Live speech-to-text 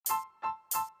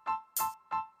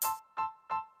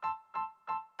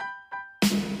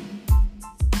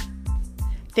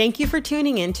Thank you for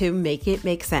tuning in to Make It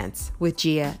Make Sense with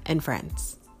Gia and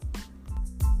friends.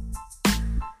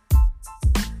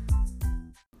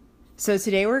 So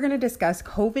today we're going to discuss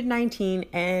COVID-19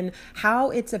 and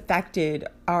how it's affected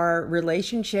our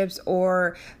relationships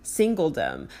or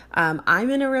singledom. I'm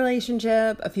in a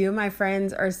relationship. A few of my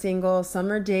friends are single. Some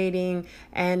are dating.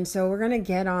 And so we're going to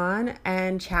get on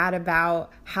and chat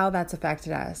about how that's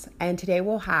affected us. And today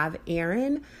we'll have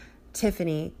Erin,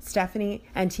 Tiffany, Stephanie,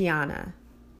 and Tiana.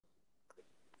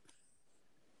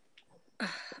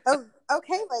 Oh,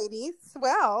 okay, ladies.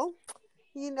 Well,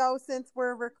 since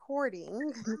we're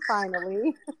recording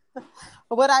finally,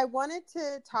 what I wanted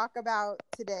to talk about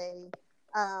today,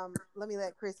 let me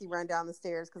let Chrissy run down the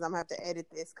stairs because I'm gonna have to edit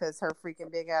this because her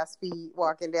freaking big ass feet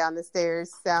walking down the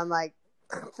stairs sound like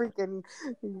freaking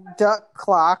duck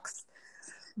clocks.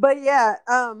 But yeah,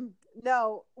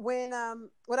 no,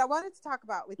 what I wanted to talk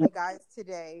about with you guys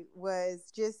today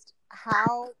was just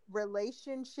how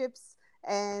relationships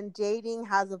and dating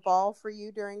has evolved for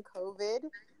you during COVID.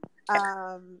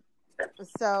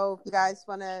 So if you guys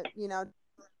want to,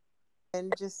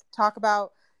 and just talk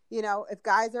about, if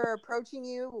guys are approaching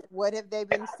you, what have they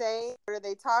been saying? What are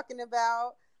they talking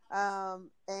about?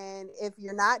 And if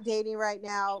you're not dating right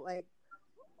now, like,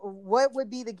 what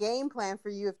would be the game plan for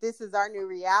you if this is our new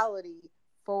reality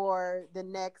for the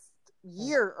next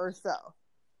year or so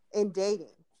in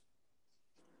dating?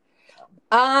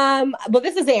 Well,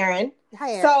 this is Erin.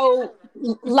 Hi, Erin. So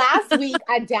last week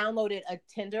I downloaded a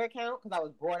Tinder account because I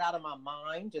was bored out of my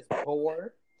mind, just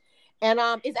bored. And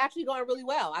it's actually going really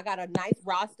well. I got a nice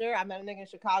roster. I'm in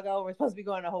Chicago. We're supposed to be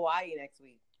going to Hawaii next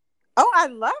week. Oh, I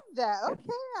love that.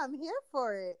 Okay, I'm here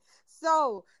for it.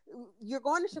 So you're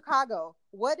going to Chicago.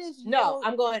 What is your... No,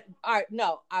 I'm going. All right,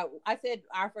 no, I said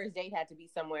our first date had to be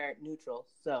somewhere neutral.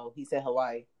 So he said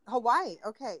Hawaii. Hawaii.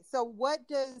 Okay. So what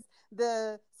does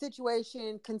the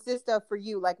situation consist of for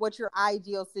you? Like, what's your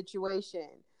ideal situation?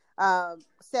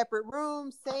 Separate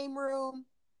room, same room?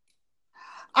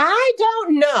 I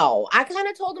don't know. I kind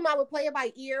of told him I would play it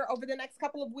by ear over the next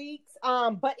couple of weeks.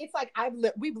 But it's like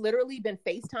we've literally been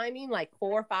FaceTiming like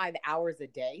 4 or 5 hours a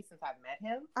day since I've met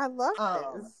him. I love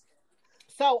this.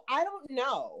 So I don't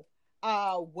know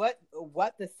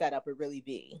what the setup would really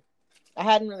be. I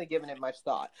hadn't really given it much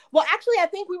thought. Well, actually, I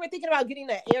think we were thinking about getting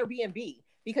an Airbnb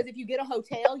because if you get a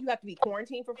hotel, you have to be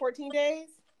quarantined for 14 days.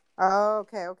 Oh,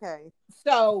 okay.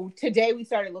 So today we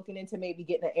started looking into maybe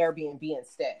getting an Airbnb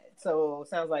instead. So it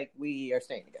sounds like we are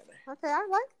staying together. Okay, I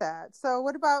like that. So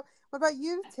what about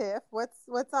you, Tiff?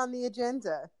 What's on the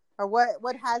agenda, or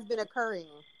what has been occurring?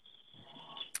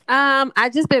 I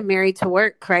just been married to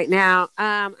work right now.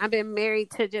 I've been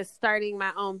married to just starting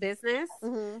my own business.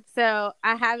 Mm-hmm. So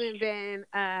I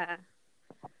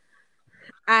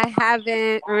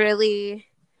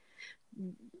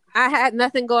had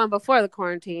nothing going before the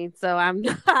quarantine, so I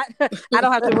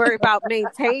don't have to worry about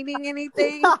maintaining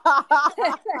anything.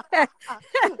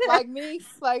 like me.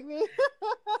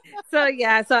 So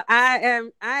yeah, so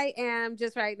I am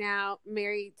just right now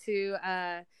married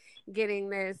to getting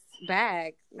this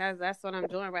bag. That's what I'm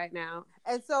doing right now.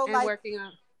 And so, and like, working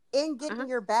on in getting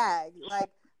your bag, like,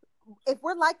 if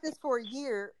we're like this for a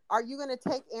year, are you going to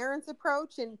take Erin's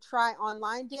approach and try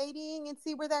online dating and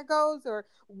see where that goes? Or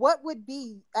what would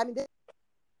be,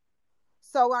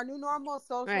 so our new normal,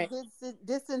 social right.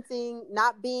 distancing,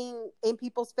 not being in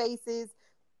people's faces.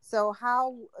 So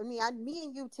me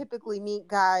and you typically meet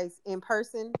guys in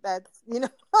person. That's,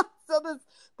 so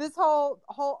this whole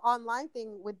online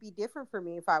thing would be different for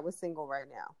me if I was single right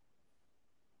now.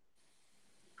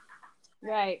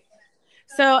 Right.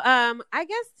 So, I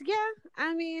guess,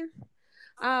 yeah,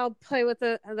 I'll play with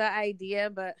the idea,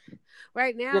 but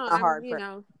right now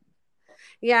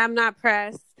I'm not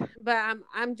pressed, but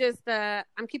I'm just,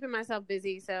 I'm keeping myself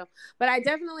busy. So, but I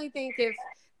definitely think if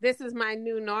this is my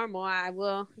new normal, I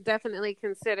will definitely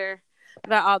consider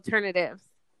the alternatives.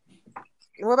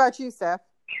 What about you, Steph?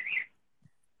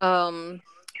 Well,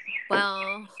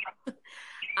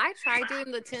 I tried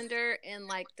doing the Tinder and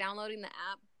like downloading the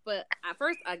app, but at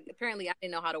first, apparently, I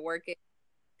didn't know how to work it.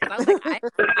 Because I was like,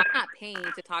 I'm not paying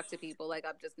to talk to people. Like,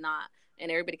 I'm just not.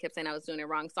 And everybody kept saying I was doing it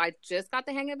wrong. So I just got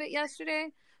the hang of it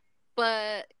yesterday.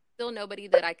 But still nobody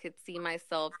that I could see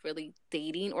myself really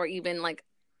dating, or even like,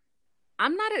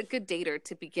 I'm not a good dater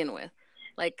to begin with.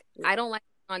 Like, I don't like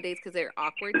on dates because they're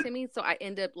awkward to me. So I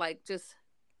end up like just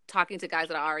talking to guys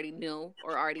that I already knew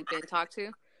or already been talked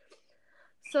to.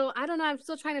 So I don't know. I'm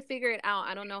still trying to figure it out.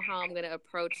 I don't know how I'm going to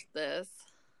approach this.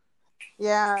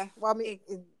 Yeah. Well,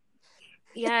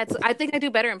 yeah, I think I do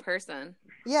better in person.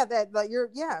 Yeah, that like you're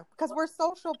because we're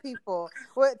social people.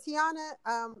 Well, Tiana,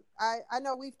 I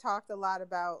know we've talked a lot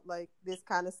about like this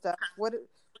kind of stuff. What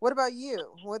about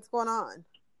you? What's going on?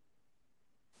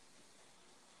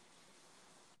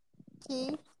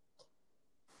 T,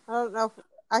 I don't know if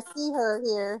I see her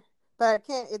here, but I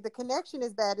can't. If the connection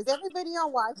is bad, is everybody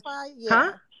on Wi-Fi? Huh?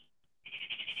 Yeah.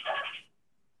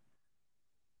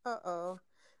 Uh-oh.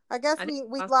 I guess I just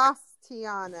we lost her. lost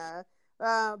Tiana.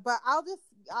 But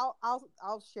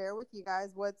I'll share with you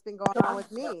guys what's been going on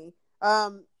with me.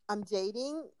 I'm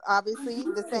dating obviously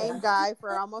the same guy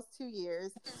for almost 2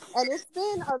 years, and it's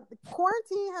been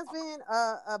quarantine has been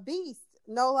a beast,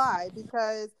 no lie,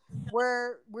 because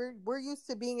we're used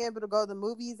to being able to go to the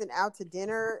movies and out to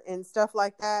dinner and stuff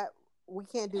like that. We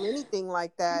can't do anything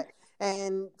like that,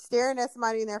 and staring at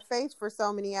somebody in their face for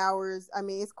so many hours, I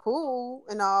mean, it's cool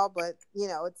and all, but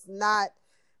it's not.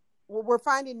 We're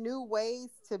finding new ways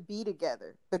to be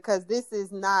together because this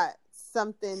is not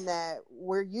something that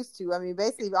we're used to. I mean,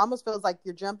 basically it almost feels like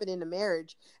you're jumping into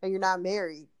marriage and you're not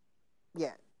married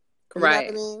yet. You know what I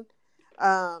Right. mean?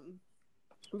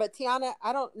 But Tiana,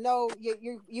 I don't know,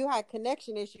 you had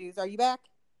connection issues. Are you back?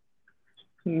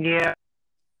 Yeah.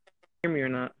 Hear me or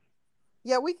not?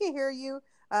 Yeah, we can hear you.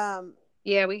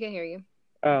 Yeah, we can hear you.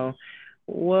 Oh,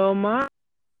 well, my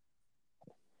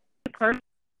person,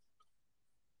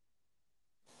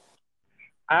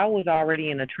 I was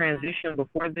already in a transition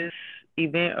before this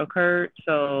event occurred,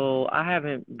 so I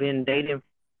haven't been dating.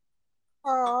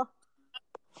 Oh,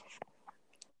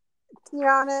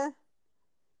 Tiana,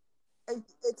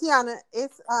 Tiana,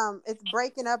 it's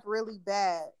breaking up really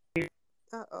bad.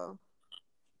 Uh-oh.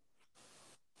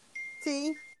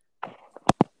 T,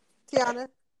 Tiana,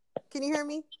 can you hear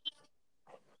me?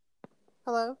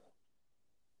 Hello?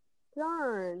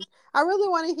 Darn. I really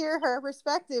want to hear her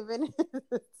perspective, and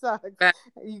it sucks. Right.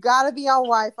 You got to be on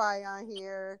Wi-Fi on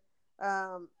here,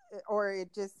 or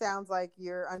it just sounds like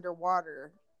you're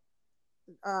underwater.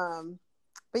 Um,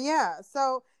 but yeah,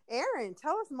 so Erin,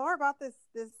 tell us more about this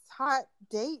hot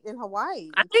date in Hawaii.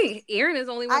 I think Aaron is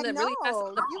the only one I that really has know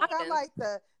something you got popping. like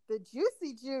the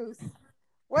juicy juice.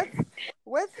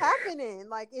 What's happening?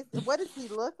 Like, what does he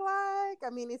look like? I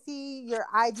mean, is he your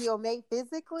ideal mate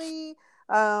physically?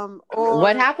 What Or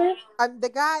happened? the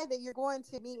guy that you're going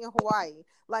to meet in Hawaii,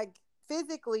 like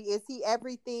physically, is he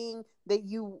everything that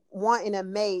you want in a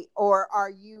mate, or are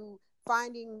you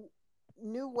finding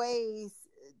new ways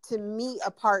to meet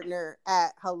a partner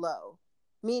at hello?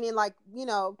 Meaning, like,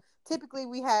 typically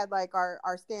we had like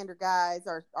our standard guys,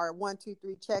 our 1, 2,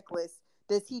 3 checklist.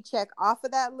 Does he check off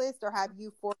of that list, or have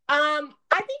you for? I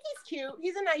think he's cute.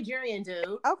 He's a Nigerian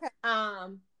dude. Okay, Yeah,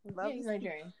 love he's you.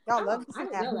 Nigerian. Y'all love I you.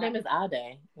 didn't know His that. name is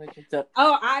Ade, which is a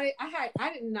I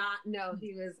did not know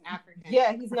he was African.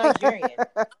 yeah, he's Nigerian.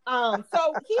 So I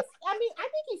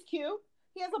think he's cute.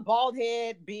 He has a bald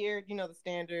head, beard, the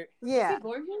standard. Yeah,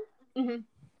 Borgian?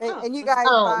 Mm-hmm. and you guys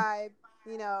vibe.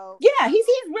 Yeah, he's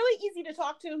really easy to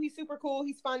talk to. He's super cool.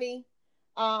 He's funny.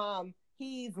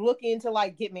 He's looking to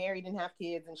like get married and have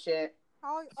kids and shit.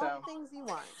 All the things you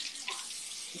want.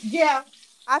 Yeah.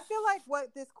 I feel like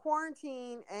what this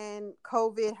quarantine and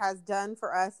COVID has done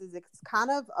for us is it's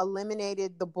kind of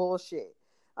eliminated the bullshit.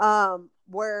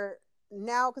 Where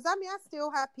now, because I mean, I still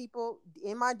have people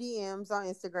in my DMs on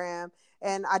Instagram,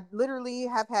 and I literally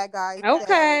have had guys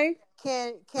say,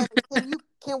 can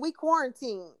we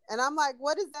quarantine? And I'm like,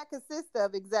 what does that consist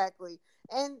of exactly?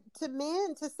 And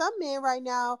to some men right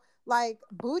now, like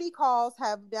booty calls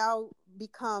have now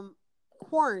become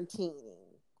quarantining.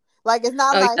 Like, it's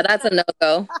not like, yeah, that's a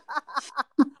no-go.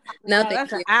 No, thank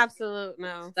That's you. an absolute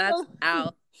no. That's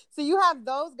out. So you have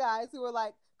those guys who are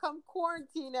like, come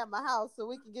quarantine at my house so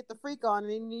we can get the freak on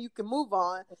and then you can move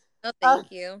on. No,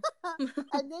 thank you.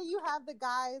 And then you have the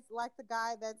guys like the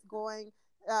guy that's going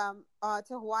to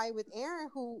Hawaii with Aaron,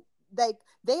 who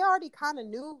they already kind of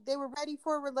knew they were ready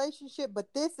for a relationship, but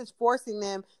this is forcing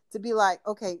them to be like,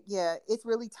 okay, yeah, it's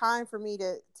really time for me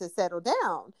to settle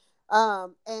down.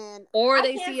 And Or I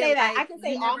they can't see say it that. like I can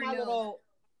say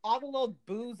all the little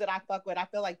boos that I fuck with, I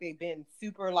feel like they've been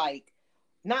super like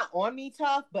not on me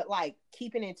tough, but like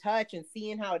keeping in touch and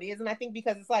seeing how it is. And I think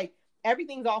because it's like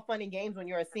everything's all fun and games when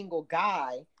you're a single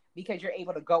guy because you're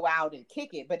able to go out and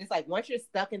kick it. But it's like once you're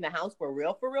stuck in the house for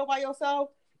real by yourself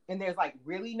and there's like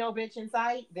really no bitch in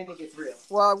sight, then it gets real.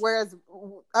 Well, whereas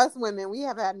us women, we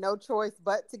have had no choice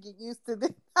but to get used to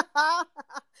this,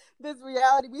 this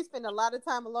reality. We spend a lot of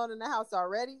time alone in the house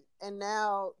already, and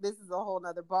now this is a whole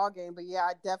nother ball game. But yeah,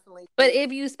 I definitely. But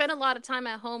if you spend a lot of time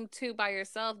at home too by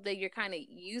yourself, then you're kind of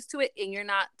used to it, and you're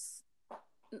not,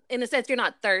 in a sense, you're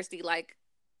not thirsty. Like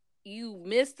you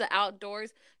miss the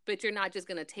outdoors but you're not just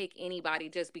going to take anybody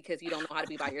just because you don't know how to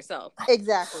be by yourself.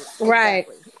 Exactly. Right.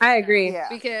 I agree. Yeah.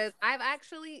 Because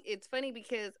it's funny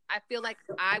because I feel like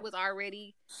I was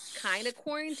already kind of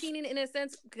quarantining in a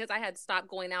sense because I had stopped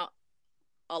going out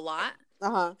a lot.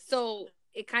 So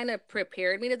it kind of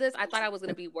prepared me to this. I thought I was going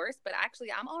to be worse, but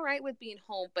actually I'm all right with being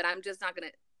home, but I'm just not going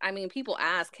to, I mean, people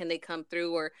ask, can they come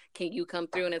through or can you come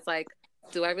through? And it's like,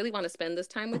 do I really want to spend this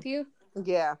time with you?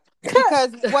 Yeah.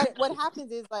 Because what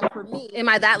happens is, like, for me, am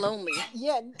I that lonely?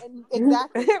 Yeah,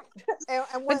 exactly.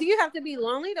 But do you have to be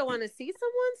lonely to want to see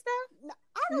someone, Steph?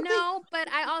 I don't No, but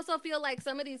I also feel like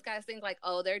some of these guys think like,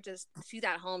 oh, she's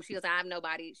at home. She doesn't have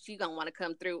nobody. She gonna want to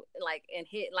come through like and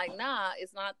hit. Like, nah,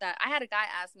 it's not that. I had a guy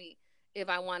ask me if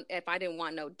I didn't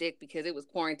want no dick because it was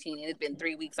quarantine and it'd been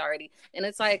 3 weeks already. And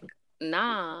it's like,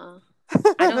 nah,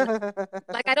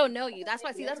 I don't know you. That's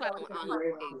why I'm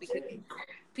on because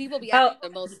people be asking the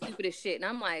most stupidest shit. And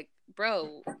I'm like,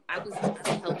 bro, I was just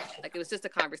like, it was just a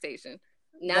conversation.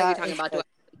 Now you're talking about do I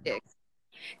have dick?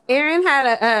 Aaron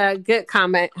had a good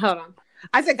comment. Hold on.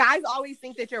 I said, guys always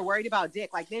think that you're worried about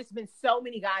dick. Like, there's been so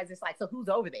many guys. It's like, so who's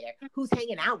over there? Who's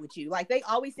hanging out with you? Like, they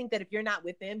always think that if you're not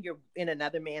with them, you're in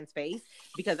another man's face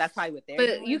because that's probably what they're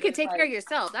doing. But you can take care of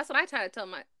yourself. That's what I try to tell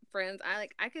my friends.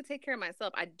 I could take care of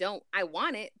myself. I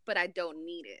want it, but I don't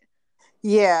need it.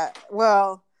 Yeah.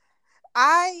 Well,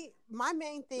 my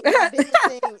biggest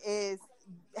thing is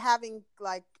having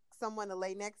like someone to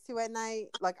lay next to at night.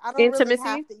 Like, I don't really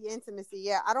have to intimacy.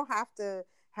 Yeah, I don't have to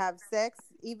have sex,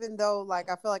 even though like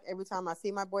I feel like every time I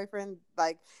see my boyfriend,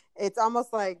 like it's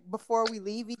almost like before we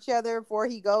leave each other, before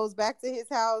he goes back to his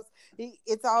house,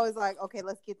 it's always like, okay,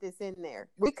 let's get this in there.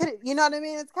 We could, you know what I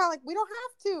mean? It's kind of like we don't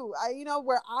have to.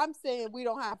 Where I'm saying we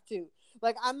don't have to.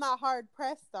 Like, I'm not hard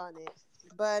pressed on it,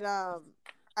 but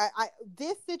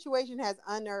this situation has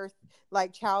unearthed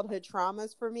like childhood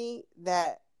traumas for me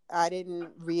that I didn't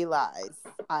realize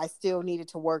I still needed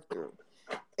to work through,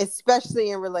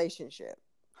 especially in relationship.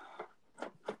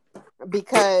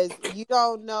 Because you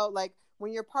don't know, like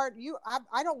when you're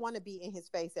I don't want to be in his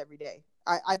face every day.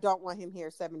 I don't want him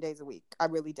here 7 days a week. I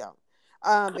really don't.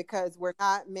 Because we're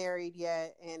not married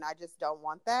yet and I just don't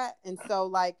want that. And so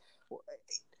like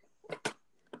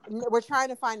we're trying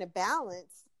to find a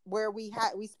balance where we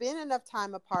spend enough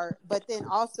time apart, but then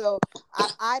also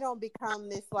I don't become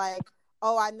this like,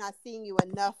 oh, I'm not seeing you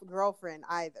enough girlfriend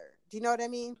either. Do you know what I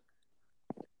mean?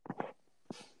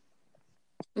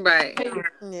 Right.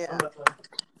 Yeah.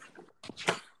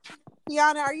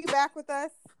 Tiana, are you back with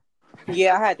us?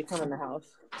 Yeah, I had to come in the house.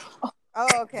 Oh,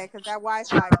 okay, because that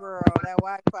Wi-Fi, girl, that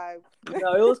Wi-Fi.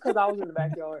 No, it was because I was in the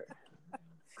backyard.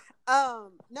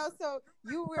 No, so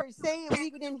you were saying,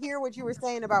 we didn't hear what you were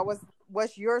saying about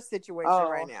what's your situation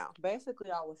right now.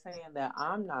 Basically, I was saying that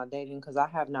I'm not dating because I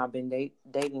have not been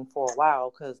dating for a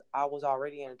while because I was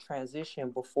already in a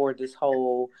transition before this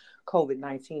whole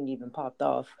COVID-19 even popped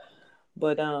off.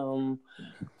 But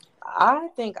I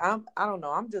think I don't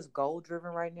know. I'm just goal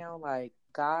driven right now. Like,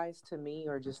 guys to me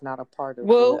are just not a part of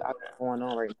what I've got going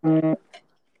on right now.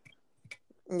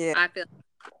 Yeah, I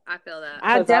feel that.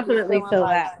 I definitely feel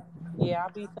that. Yeah,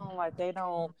 I be feeling like they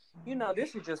don't.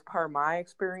 This is just per my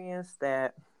experience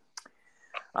that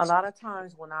a lot of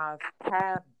times when I've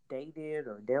have dated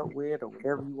or dealt with or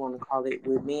whatever you want to call it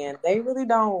with men, they really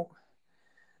don't.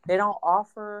 They don't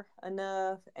offer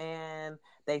enough, and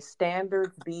they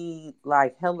standards be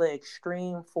like hella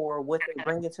extreme for what they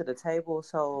bring to the table.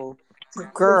 So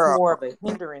it's more of a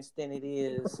hindrance than it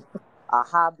is a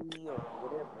hobby or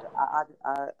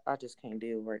whatever. I just can't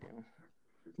deal right now.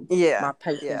 Yeah, my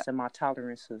patience and my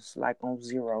tolerance is like on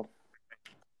zero.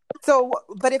 So,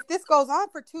 but if this goes on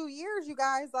for 2 years, you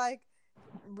guys, like,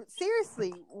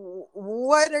 seriously,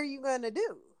 what are you gonna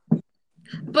do?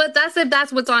 But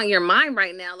that's what's on your mind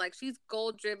right now. Like, she's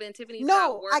goal driven. Tiffany's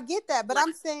no, I get that, but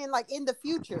I'm saying like in the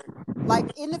future.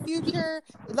 Like in the future,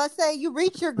 let's say you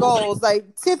reach your goals.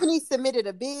 Like Tiffany submitted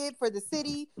a bid for the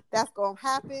city. That's gonna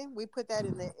happen. We put that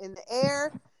in the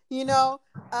air, into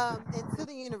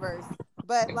the universe.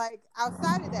 But like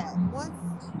outside of that, once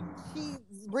she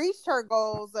reached her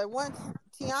goals, like once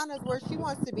Tiana's where she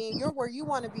wants to be and you're where you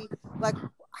want to be, like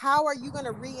how are you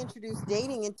gonna reintroduce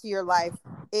dating into your life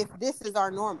if this is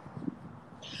our normal?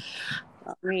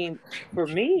 I mean, for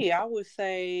me, I would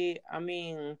say,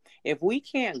 if we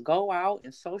can't go out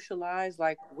and socialize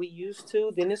like we used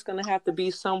to, then it's going to have to be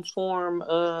some form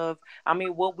of,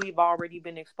 what we've already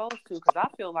been exposed to. Because I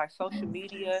feel like social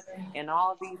media and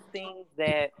all these things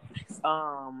that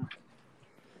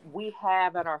we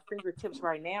have at our fingertips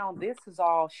right now, this has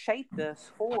all shaped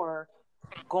us for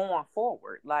going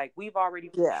forward. Like, we've already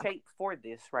been shaped for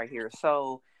this right here.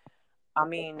 So,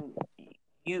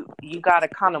 you got to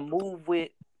kind of move with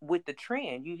the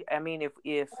trend. I mean,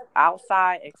 if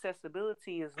outside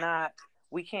accessibility is not,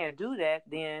 we can't do that,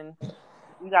 then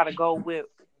we got to go with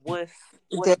what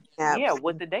Dating apps. yeah,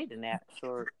 with the dating apps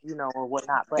or or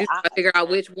whatnot. But You try to figure out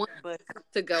which one but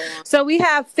to go on. So we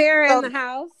have Farrah in So, the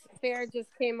house. Farrah just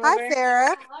came hi, over.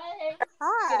 Farrah. Hi.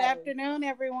 Hi. Good afternoon,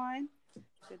 everyone.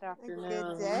 good Good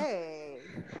afternoon. day.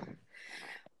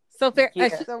 So Farrah,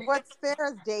 Yeah. So, what's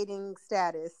Farrah's dating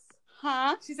status?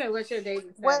 Huh? she said, "What's your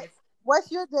dating What status?"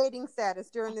 What's your dating status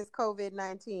during this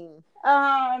COVID-19?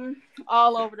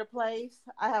 All over the place.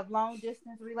 I have long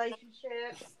distance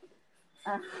relationships.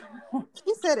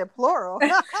 She said it plural.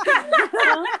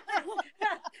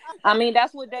 I mean,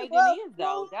 that's what dating Well, is,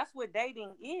 though. That's what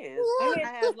dating is. Yeah.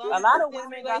 I have long A lot of distance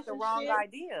women got the wrong relationships.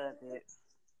 idea of it.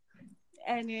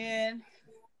 And then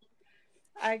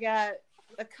I got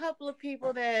a couple of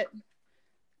people that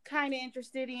kind of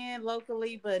interested in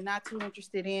locally, but not too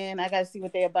interested in. I got to see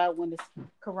what they're about when this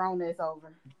corona is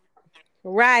over.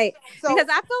 Right, So, because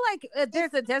I feel like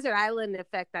there's a desert island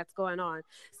effect that's going on.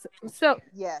 So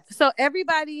yes.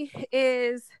 everybody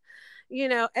is,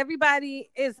 essentially,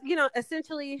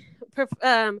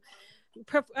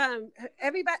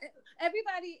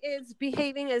 everybody is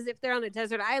behaving as if they're on a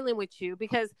desert island with you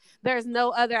because there's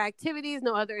no other activities,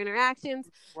 no other interactions.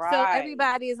 Right. So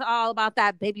everybody is all about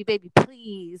that baby,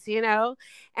 please, and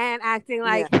acting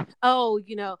like, oh,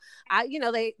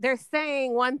 they're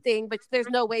saying one thing, but there's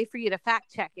no way for you to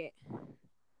fact check it.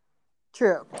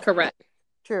 True. Correct.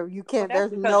 True. You can't. Well,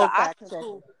 There's no fact option checking.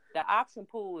 pool. The option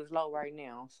pool is low right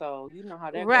now, so you know how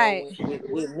that Right. goes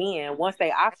with men. Once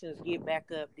their options get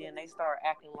back up, then they start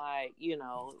acting like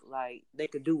like they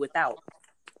could do without.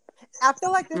 I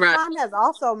feel like this Right. time has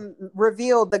also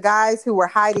revealed the guys who were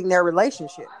hiding their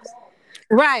relationships.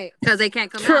 Right. Because they can't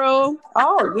come out. True.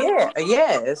 Oh yeah,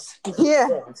 yes. Yeah.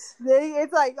 Yes.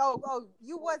 It's like, oh,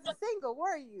 you wasn't single,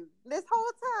 were you? This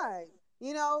whole time,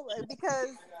 because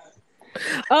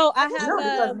Oh, I No,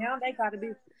 because have now they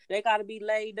gotta be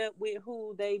laid up with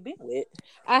who they been with.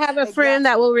 I have a friend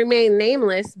that will remain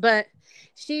nameless, but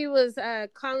she was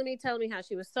calling me, telling me how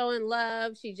she was so in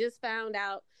love. She just found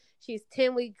out she's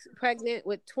 10 weeks pregnant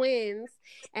with twins,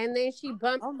 and then she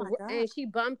bumped Oh my God. and she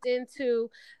bumped into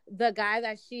the guy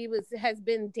that she has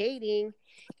been dating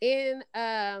in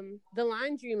the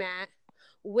laundromat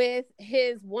with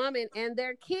his woman and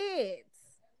their kids.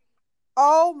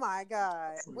 oh my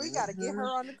God, we got to get her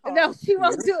on the call. No, she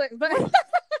won't do it, but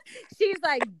she's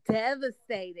like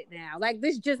devastated now. Like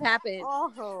this just happened.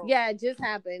 Oh, Yeah, it just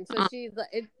happened. So she's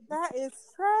like, that is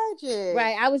tragic.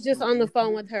 right. I was just on the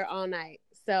phone with her all night.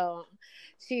 So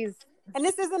she's. And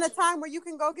this isn't a time where you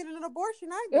can go get an abortion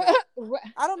either.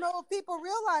 I don't know if people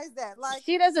realize that. Like,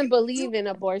 she doesn't believe in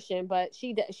abortion, but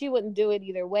she wouldn't do it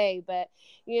either way. But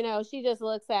she just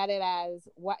looks at it as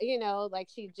like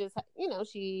she just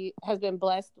she has been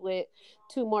blessed with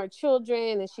 2 more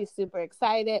children, and she's super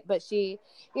excited. But she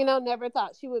never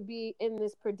thought she would be in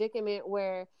this predicament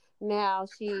where now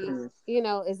she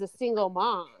is a single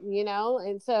mom,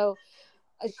 and so.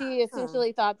 She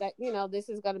essentially thought that, this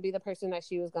is going to be the person that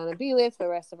she was going to be with for the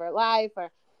rest of her life, or,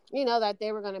 that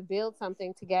they were going to build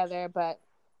something together. But,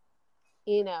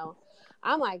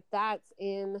 I'm like, that's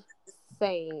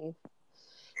insane.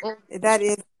 that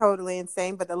is totally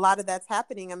insane. But a lot of that's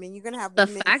happening. I mean, you're going to have The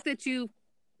women. fact that you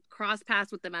cross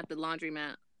paths with them at the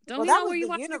laundromat. Don't Well, you that know was where you the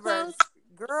wash your universe. clothes?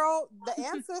 Girl, the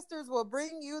ancestors will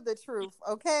bring you the truth,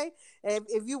 okay?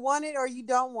 If you want it or you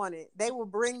don't want it, they will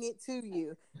bring it to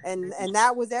you. And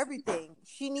that was everything.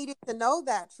 She needed to know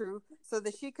that truth so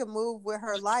that she could move with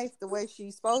her life the way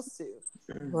she's supposed to.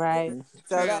 Right.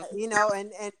 So True. that,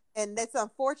 and it's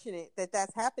unfortunate that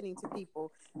that's happening to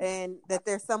people and that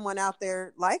there's someone out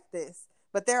there like this.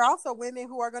 But there are also women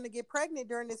who are going to get pregnant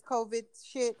during this COVID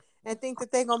shit and think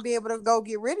that they're going to be able to go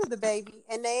get rid of the baby,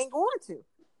 and they ain't going to.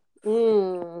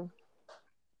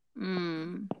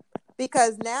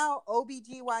 Because now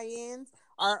OBGYNs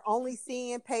are only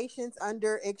seeing patients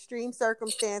under extreme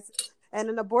circumstances, and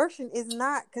an abortion is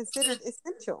not considered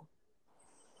essential.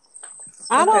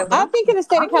 I think in the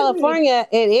state of California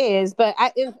it is, but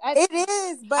it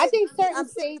is. But I think certain I'm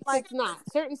states like, it's not.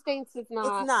 Certain states it's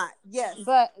not. It's not. Yes,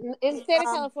 but in the state of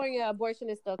California,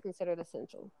 abortion is still considered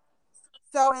essential.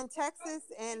 So in Texas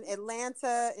and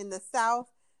Atlanta in the South,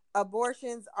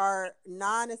 abortions are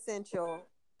non-essential,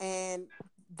 and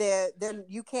then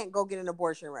you can't go get an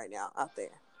abortion right now out there.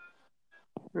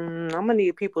 I'm gonna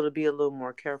need people to be a little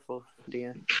more careful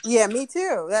then. Yeah, me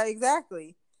too.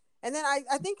 Exactly. And then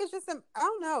I think it's just I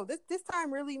don't know. This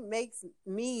time really makes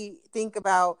me think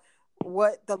about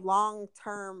what the long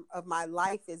term of my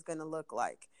life is going to look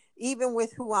like. even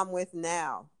with who I'm with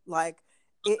now. Like,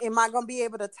 am I going to be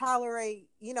able to tolerate,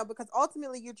 because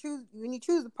ultimately when you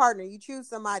choose a partner, you choose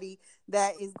somebody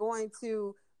that is going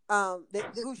to,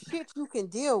 whose shit you can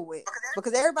deal with,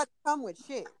 because everybody come with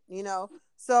shit.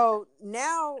 So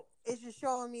now it's just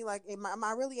showing me, like, am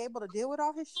I really able to deal with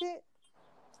all his shit?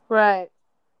 Right.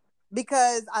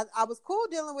 Because I was cool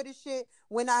dealing with his shit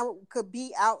when I could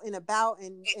be out and about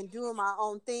and doing my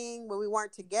own thing when we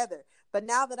weren't together. But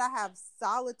now that I have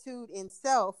solitude in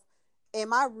self,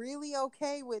 am I really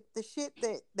okay with the shit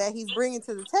that he's bringing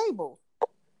to the table?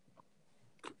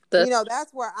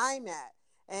 That's where I'm at.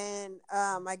 And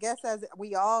I guess as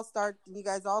you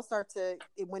guys all start to,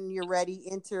 when you're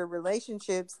ready, enter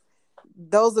relationships,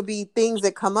 those will be things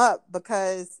that come up,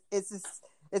 because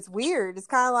it's weird. It's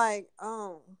kind of like,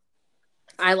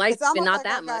 I liked it's you, but almost not like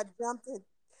that I much. got jumped in.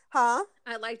 Huh?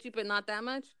 I liked you, but not that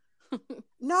much.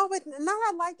 No, but not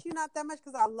I liked you not that much,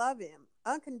 because I love him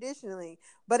unconditionally.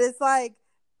 But it's like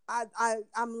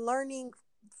I'm learning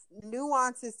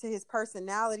nuances to his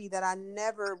personality that I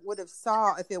never would have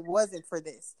saw if it wasn't for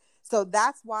this. So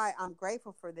that's why I'm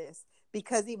grateful for this,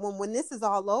 because even when this is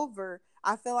all over,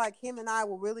 I feel like him and I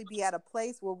will really be at a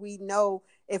place where we know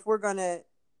if we're gonna,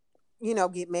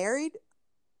 get married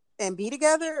and be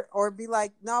together, or be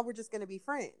like, no, we're just gonna be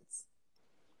friends.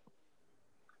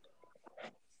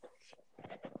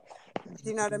 Do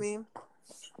you know what I mean?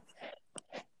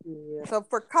 Yeah. So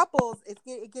for couples,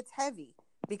 it gets heavy,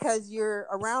 because you're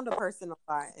around a person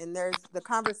a lot, and the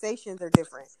conversations are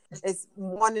different. It's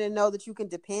wanting to know that you can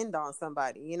depend on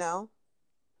somebody.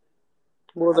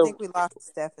 Well, I think we lost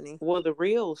Stephanie. the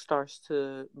real starts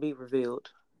to be revealed.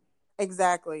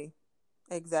 Exactly.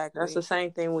 That's the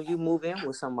same thing when you move in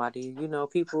with somebody.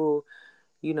 People,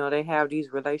 they have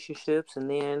these relationships, and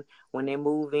then when they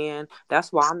move in,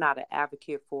 that's why I'm not an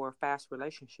advocate for fast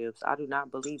relationships. I do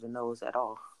not believe in those at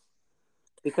all.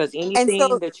 Because And anything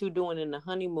so, that you're doing in the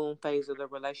honeymoon phase of the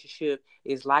relationship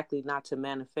is likely not to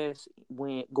manifest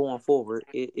when going forward.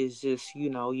 It's just,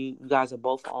 you guys are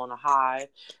both on a high.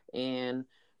 And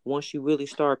once you really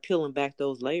start peeling back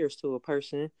those layers to a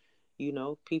person,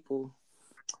 people,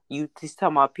 you just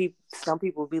talking about people, some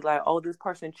people be like, oh, this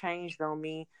person changed on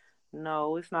me.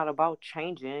 No, it's not about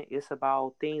changing. It's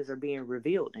about things are being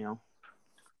revealed now.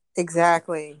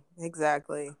 exactly.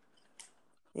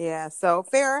 Yeah. So,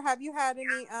 Farrah, have you had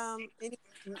any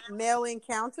male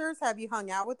encounters? Have you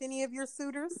hung out with any of your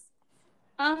suitors?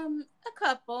 A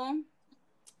couple.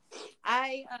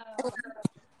 I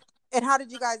And how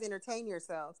did you guys entertain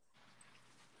yourselves?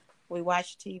 We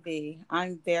watch TV.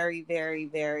 I'm very, very,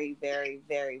 very, very,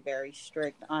 very, very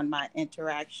strict on my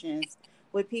interactions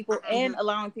with people and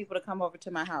allowing people to come over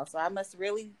to my house. So I must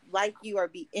really like you or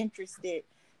be interested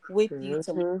with you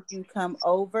to let you come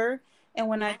over. And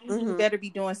when I do, you better be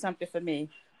doing something for me.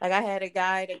 Like, I had a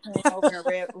guy that came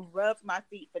over and rubbed my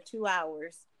feet for 2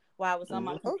 hours while I was on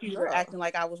my computer acting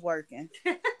like I was working.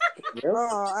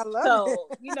 Oh, I love So,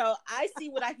 it. I see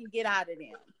what I can get out of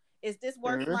them. Is this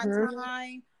worth my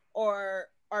time? Or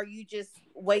are you just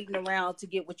waiting around to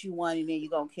get what you want and then you're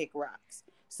going to kick rocks?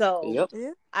 So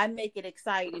I make it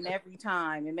exciting every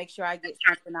time and make sure I get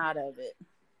something out of it.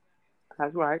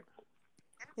 That's right.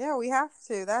 Yeah, we have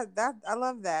to. That I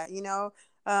love that.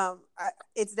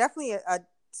 It's definitely a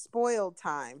spoiled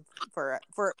time for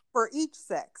each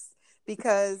sex,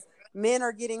 because men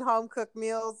are getting home cooked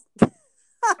meals.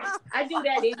 I do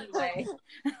that anyway.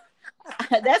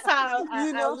 That's how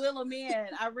I will them in.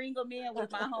 I ring them in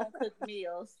with my home cooked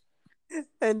meals.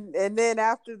 And then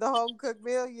after the home cooked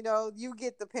meal, you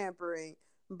get the pampering.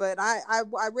 But I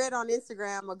read on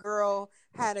Instagram, a girl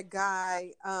had a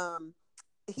guy,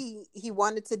 he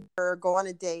wanted to go on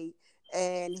a date,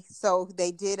 and so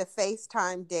they did a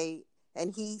FaceTime date,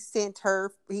 and he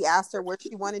asked her where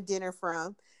she wanted dinner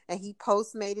from, and he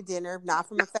made a dinner, not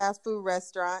from a fast food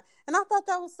restaurant. And I thought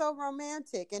that was so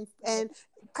romantic, and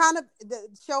kind of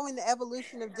showing the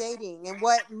evolution of dating and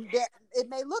what it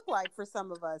may look like for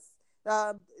some of us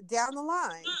down the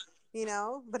line.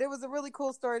 But it was a really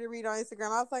cool story to read on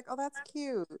Instagram. I was like, oh, that's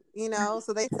cute.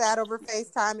 So they sat over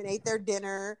FaceTime and ate their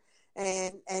dinner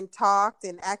and talked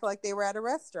and acted like they were at a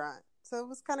restaurant. So it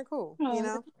was kind of cool,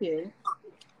 That's cute.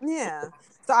 Yeah.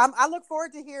 So I look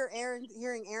forward to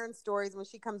hearing Erin's stories when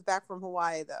she comes back from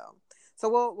Hawaii, though. So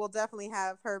we'll definitely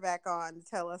have her back on to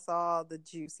tell us all the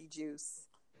juicy juice.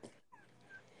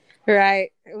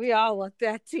 Right. We all want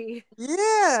that tea.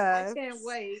 Yeah. I can't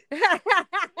wait. Farrah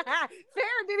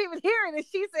didn't even hear it, and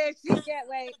she said she can't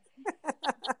wait.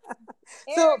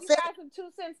 So Erin, you got some 2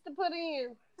 cents to put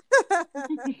in.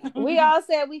 We all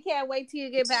said we can't wait till you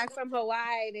get back from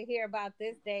Hawaii to hear about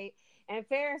this date. And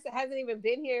Farrah hasn't even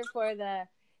been here for the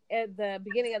at the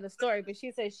beginning of the story, but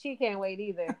she says she can't wait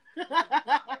either.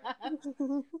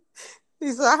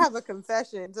 So I have a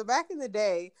confession. So back in the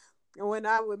day, when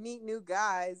I would meet new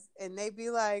guys and they'd be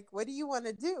like, "What do you want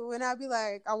to do?" And I'd be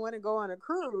like, "I want to go on a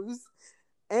cruise."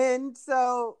 And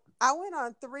so I went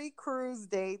on 3 cruise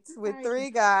dates with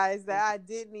 3 guys that I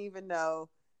didn't even know.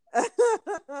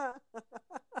 I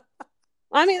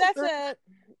mean, that's a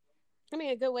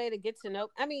good way to get to know.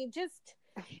 I mean, just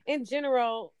in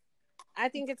general, I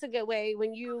think it's a good way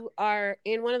when you are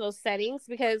in one of those settings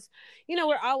because,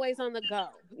 we're always on the go,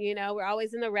 we're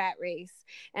always in the rat race.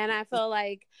 And I feel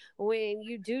like when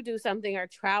you do something or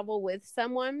travel with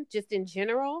someone, just in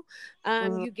general,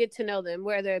 you get to know them,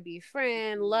 whether it be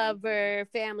friend, lover,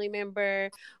 family member.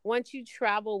 Once you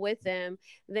travel with them,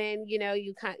 then,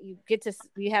 you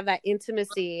have that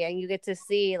intimacy and you get to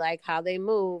see like how they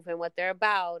move and what they're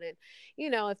about. And,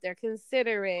 if they're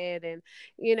considerate and,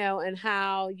 and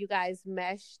how you guys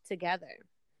mesh together.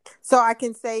 So I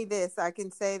can say this. I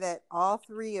can say that all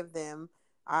 3 of them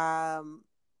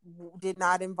did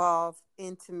not involve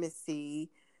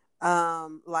intimacy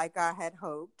like I had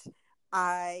hoped.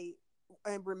 I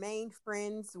remained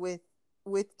friends with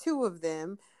 2 of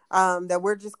them that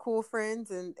were just cool friends,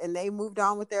 and they moved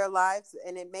on with their lives,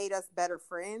 and it made us better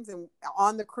friends. And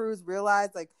on the cruise,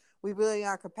 realized like we really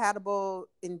aren't compatible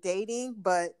in dating,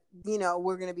 but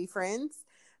we're gonna be friends.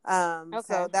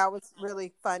 So that was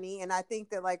really funny. And I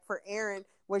think that like for Erin,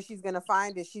 what she's going to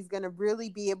find is she's going to really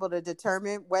be able to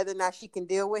determine whether or not she can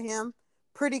deal with him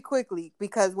pretty quickly,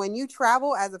 because when you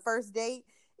travel as a first date,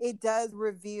 it does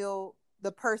reveal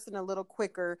the person a little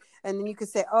quicker. And then you can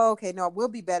say, oh, okay, no, we'll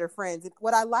be better friends. And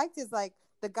what I liked is like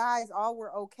the guys all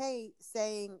were okay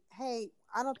saying, hey,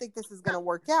 I don't think this is going to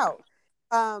work out.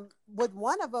 With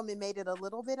one of them, it made it a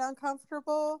little bit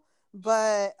uncomfortable.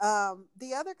 But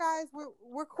the other guys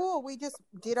were cool. We just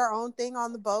did our own thing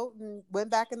on the boat and went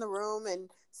back in the room and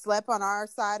slept on our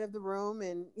side of the room,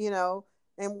 and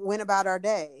and went about our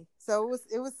day. So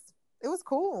it was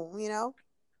cool,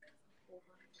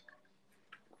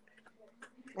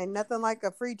 Ain't nothing like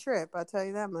a free trip, I'll tell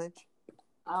you that much.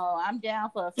 Oh, I'm down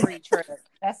for a free trip.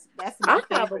 That's I my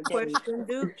have a favorite date. question,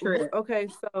 dude. Trip. Okay,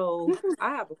 so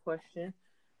I have a question.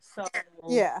 So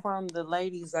Yeah. from the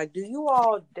ladies, like, do you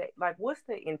all date? Like, what's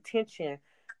the intention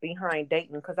behind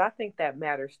dating? Because I think that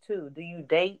matters too. Do you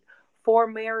date for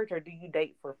marriage or do you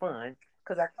date for fun?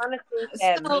 Because I kind of think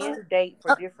that men date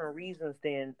for different reasons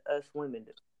than us women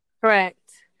do.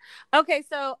 Correct. Okay,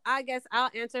 so I guess I'll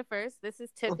answer first. This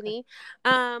is Tiffany.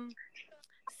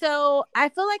 So I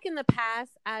feel like in the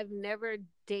past, I've never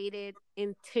dated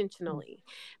intentionally,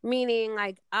 meaning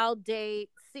like I'll date,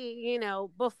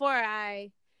 before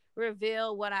I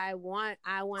reveal what I want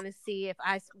to see if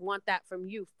I want that from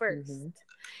you first.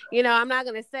 I'm not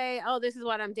going to say, oh, this is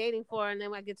what I'm dating for. And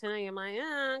then when I get to know you, I'm like,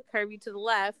 curve you to the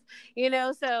left,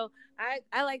 so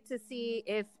I like to see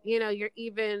if, you're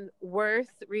even worth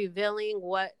revealing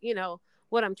what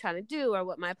I'm trying to do or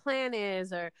what my plan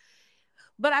is,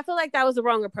 but I feel like that was the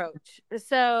wrong approach.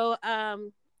 So,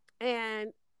 and,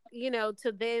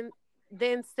 to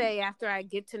then say after I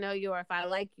get to know you, or if I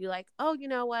like you, like, oh, you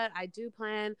know what, I do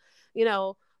plan,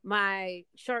 my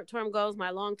short-term goals, my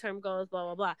long-term goals, blah,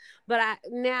 blah, blah. But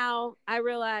now I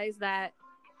realize that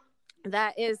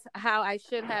is how I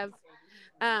should have,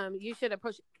 you should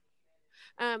approach it.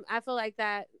 I feel like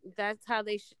that's how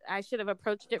I should have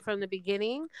approached it from the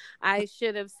beginning. I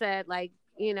should have said like,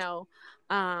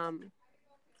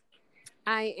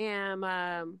 I am,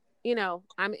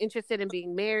 I'm interested in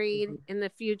being married in the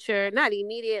future, not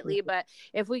immediately, but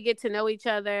if we get to know each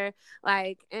other,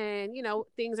 like, and,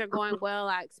 things are going well,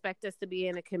 I expect us to be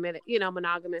in a committed,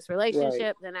 monogamous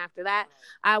relationship. Right. Then after that,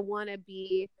 I want to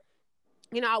be,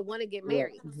 I want to get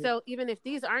married. Right. So even if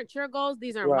these aren't your goals,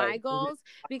 these are my goals,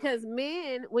 because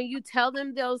men, when you tell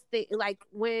them those things, like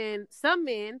when some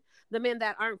men, the men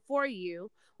that aren't for you,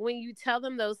 when you tell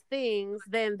them those things,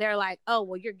 then they're like, oh,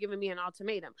 well, you're giving me an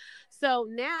ultimatum. So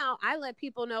now I let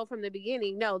people know from the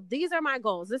beginning, no, these are my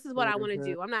goals. This is what I want to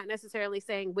do. I'm not necessarily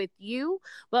saying with you,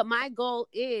 but my goal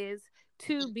is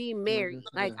to be married.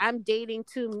 Like I'm dating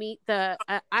to meet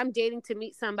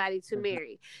somebody to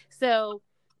marry. So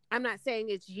I'm not saying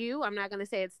it's you. I'm not going to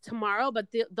say it's tomorrow, but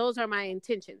those are my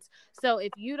intentions. So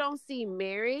if you don't see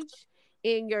marriage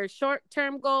in your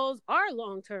short-term goals or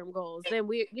long-term goals, then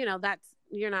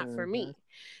you're not for me.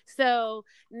 So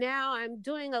now I'm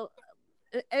doing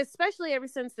especially ever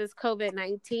since this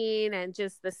COVID-19 and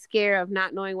just the scare of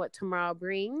not knowing what tomorrow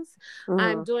brings,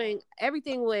 I'm doing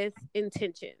everything with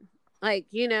intention. Like,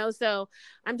 so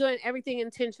I'm doing everything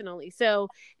intentionally. So,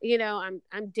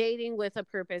 I'm dating with a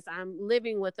purpose. I'm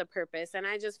living with a purpose. And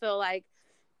I just feel like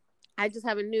I just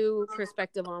have a new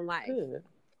perspective on life. Good. I love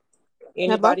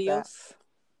Anybody that.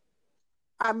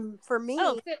 else? For me,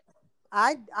 Oh,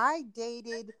 I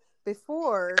dated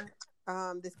before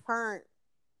this current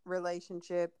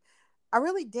relationship. I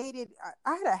really dated.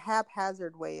 I had a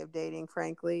haphazard way of dating,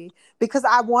 frankly, because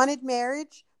I wanted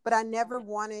marriage, but I never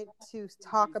wanted to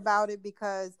talk about it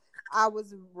because I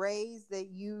was raised that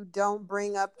you don't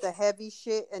bring up the heavy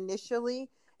shit initially.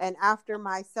 And after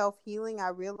my self healing, I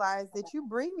realized that you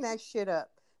bring that shit up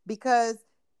because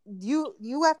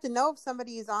you have to know if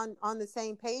somebody is on the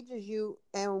same page as you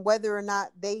and whether or not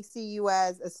they see you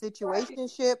as a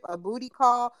situationship, a booty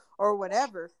call, or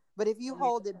whatever. But if you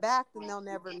hold it back, then they'll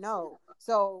never know.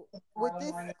 So with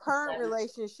this current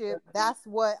relationship, that's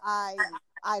what I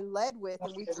led with,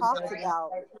 and we talked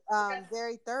about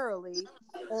very thoroughly.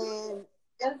 And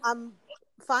I'm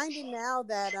finding now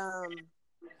that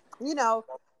you know,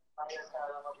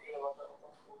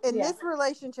 in yeah. this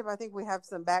relationship, I think we have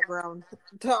some background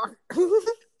talk.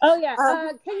 Oh yeah.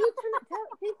 Um, Can you turn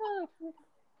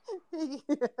it?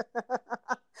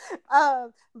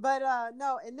 but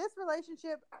no, in this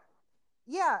relationship,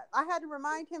 yeah, I had to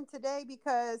remind him today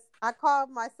because I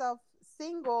called myself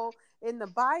single in the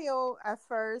bio at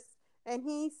first, and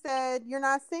he said, "You're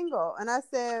not single," and I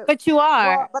said, But you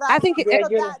are. "Well, but I think Yeah, so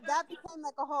you're. that became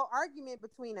like a whole argument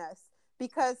between us."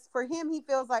 Because for him, he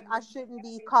feels like I shouldn't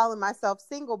be calling myself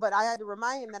single, but I had to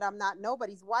remind him that I'm not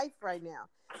nobody's wife right now.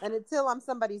 And until I'm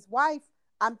somebody's wife,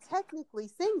 I'm technically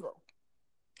single.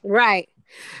 right.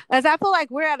 As I feel like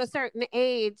we're at a certain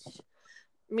age,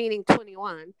 meaning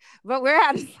 21, but we're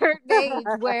at a certain age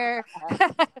where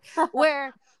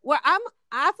where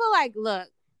I feel like, look,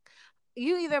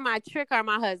 you either my trick or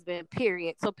my husband,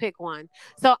 period. So pick one.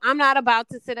 So I'm not about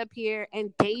to sit up here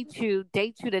and date you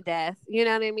to death. You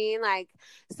know what I mean? Like,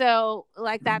 so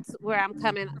like that's where I'm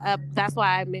coming up. That's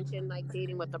why I mentioned like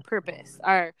dating with a purpose,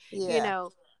 or you Yeah.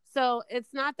 know, so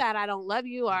it's not that I don't love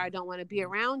you or I don't want to be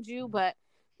around you, but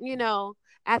you know,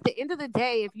 at the end of the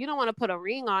day, if you don't want to put a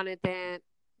ring on it, then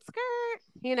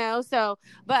skirt, so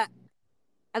but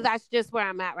that's just where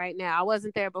I'm at right now. I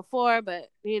wasn't there before, but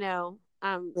Yeah.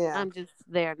 I'm just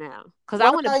there now because I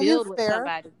What want to about you, build with Farrah?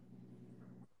 somebody.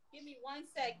 Give me 1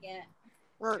 second.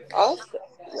 Or Also,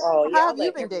 oh yeah, how I'll have you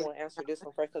let been dating? everyone answer this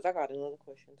one first because I got another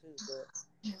question too.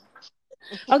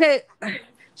 Okay,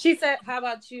 she said, "How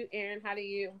about you, Aaron? How do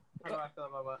you I feel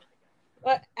about what?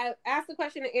 What? Ask the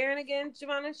question to Aaron again,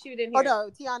 Giovanna. She didn't Oh hear it.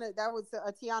 no, Tiana, that was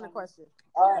a Tiana question.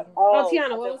 Oh,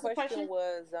 Tiana, what The was the question?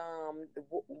 was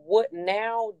what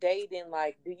now dating,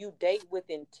 like, do you date with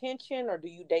intention or do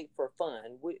you date for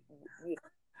fun?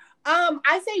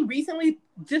 I say recently,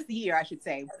 just the year, I should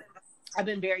say, I've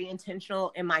been very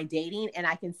intentional in my dating, and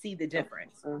I can see the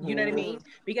difference. You know what I mean?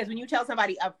 Because when you tell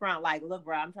somebody up front, like, look,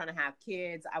 bro, I'm trying to have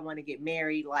kids, I want to get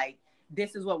married, like,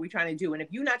 this is what we're trying to do. And if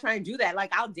you're not trying to do that,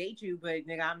 like, I'll date you, but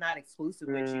nigga, I'm not exclusive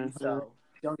with you, so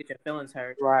don't get your feelings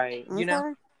hurt. Right. You know?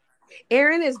 Okay.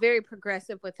 Erin is very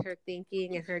progressive with her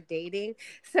thinking and her dating.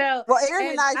 So, Well,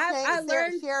 Aaron and I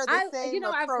learned, share the same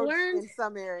I've approach learned, in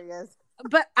some areas.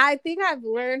 but I think I've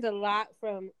learned a lot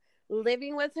from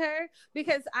living with her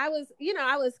because I was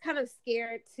kind of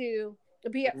scared to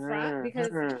be up front because,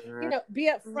 be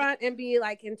up front and be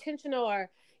like intentional or,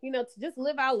 to just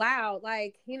live out loud.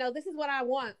 Like, this is what I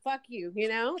want. Fuck you,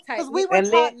 type. Because we were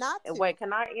taught not to. Wait,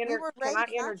 can I raised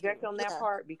not interject to. on that Yeah.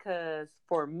 part? Because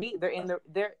for me,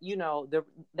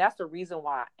 that's the reason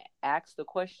why I asked the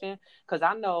question. Because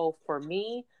I know for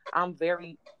me, I'm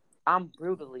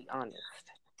brutally honest.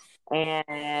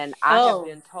 And I have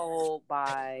been told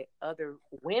by other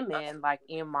women, like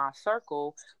in my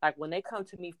circle, like when they come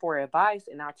to me for advice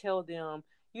and I tell them,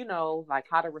 like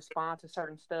how to respond to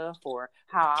certain stuff or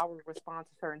how I would respond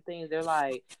to certain things, they're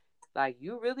like,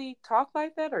 you really talk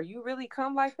like that or you really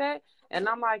come like that? And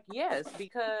I'm like, yes,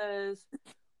 because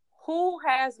who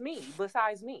has me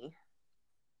besides me?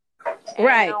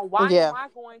 Right. And why am I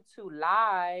going to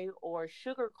lie or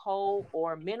sugarcoat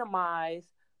or minimize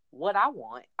what I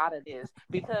want out of this?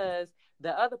 Because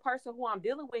the other person who I'm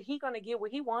dealing with, he's gonna get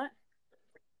what he wants.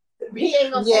 He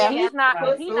ain't gonna say he's not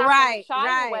gonna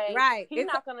shy away. Right. He's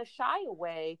not gonna shy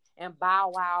away and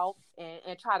bow out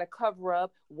and try to cover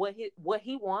up what he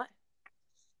wants.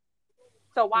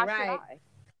 So why should I?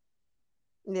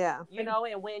 Yeah.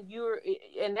 And when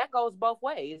and that goes both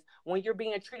ways. When you're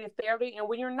being treated fairly and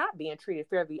when you're not being treated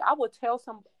fairly. I will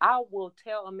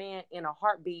tell a man in a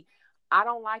heartbeat, I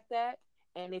don't like that.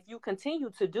 And if you continue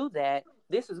to do that,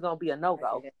 this is going to be a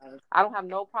no-go. I don't have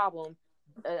no problem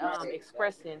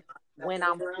expressing when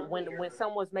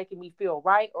someone's making me feel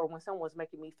right or when someone's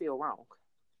making me feel wrong.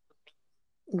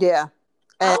 Yeah.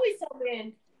 I always tell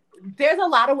men, there's a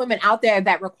lot of women out there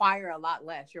that require a lot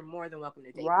less. You're more than welcome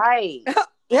to date. Right.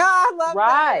 Yeah, I love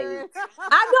Right. that.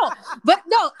 I know, but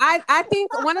no, I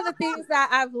think one of the things that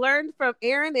I've learned from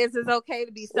Erin is it's okay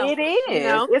to be selfish. It is. You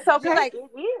know, It's okay. like,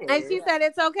 it and is. she said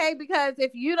it's okay because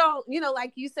if you don't, you know,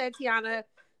 like you said, Tiana,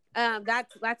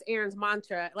 that's Erin's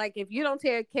mantra. Like, if you don't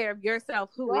take care of yourself,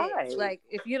 who Right. is? Like,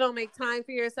 if you don't make time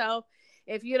for yourself,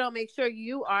 if you don't make sure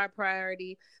you are a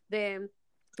priority, then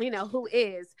you know who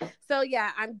is. So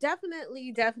yeah, I'm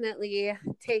definitely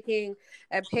taking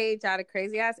a page out of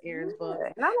crazy ass Erin's book.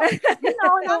 And I don't, you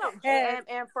know, and, I don't,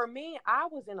 and for me, I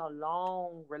was in a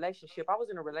long relationship. I was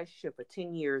in a relationship for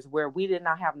 10 years where we did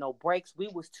not have no breaks. We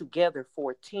was together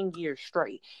for 10 years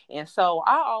straight. And so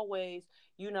I always,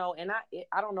 you know, and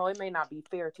I don't know, it may not be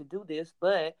fair to do this,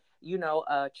 but you know,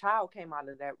 a child came out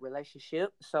of that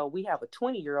relationship. So we have a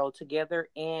 20-year-old together.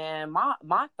 And my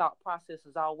thought process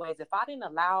is always, if I didn't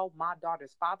allow my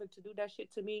daughter's father to do that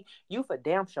shit to me, you for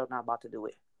damn sure not about to do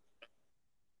it.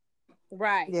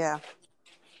 Right. Yeah.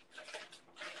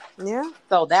 Yeah.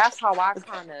 So that's how I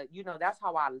kind of, you know, that's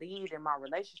how I lead in my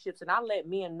relationships. And I let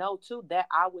men know too that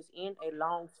I was in a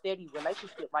long, steady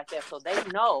relationship like that. So they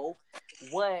know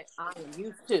what I'm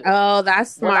used to. Oh,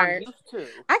 that's What I'm smart. used to.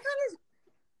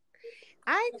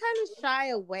 I kind of shy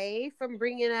away from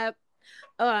bringing up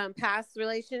past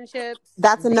relationships.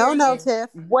 That's a no, Tiff.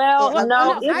 Well,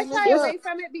 no, I shy away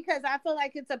from it because I feel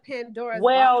like it's a Pandora's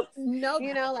box. No,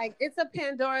 You know, like it's a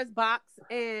Pandora's box,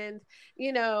 and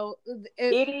you know,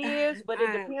 it is, but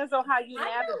it depends on how you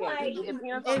navigate it.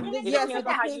 It depends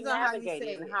on how you navigate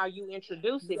it and how you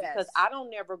introduce it. Because I don't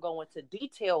never go into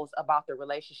details about the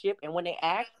relationship, and when they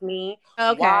ask me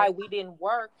why we didn't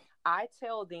work, I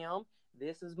tell them,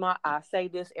 I say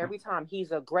this every time.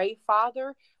 He's a great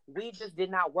father. We just did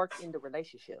not work in the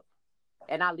relationship.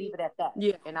 And I leave it at that.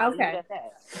 Yeah. And I leave it at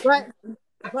that.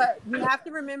 But you have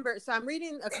to remember, so I'm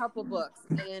reading a couple books,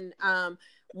 and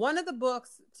one of the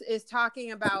books is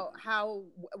talking about how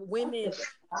women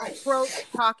approach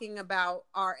talking about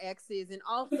our exes, and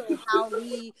also how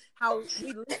we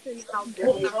listen, how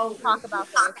we talk about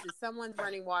the exes. Someone's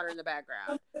running water in the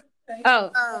background.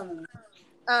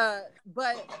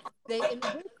 But in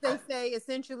the book they say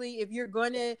essentially, if you're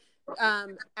going to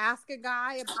ask a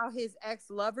guy about his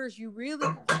ex-lovers, you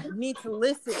really need to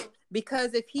listen,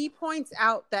 because if he points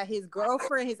out that his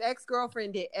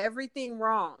ex-girlfriend did everything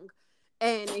wrong,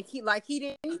 and he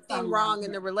did anything wrong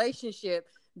in the relationship,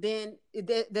 then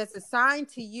that's a sign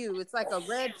to you. It's like a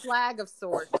red flag of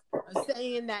sorts,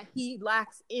 saying that he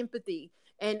lacks empathy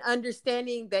and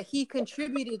understanding that he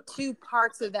contributed to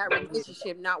parts of that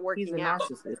relationship not working out.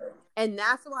 And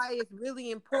that's why it's really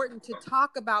important to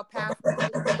talk about past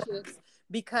relationships,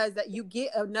 because that you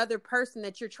get another person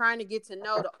that you're trying to get to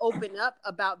know to open up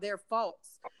about their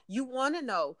faults. You want to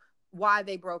know why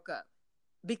they broke up.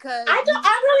 Because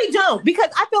I really don't, because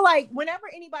I feel like whenever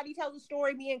anybody tells a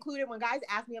story, me included, when guys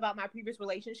ask me about my previous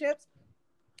relationships,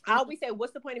 I always say,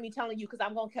 what's the point of me telling you? Because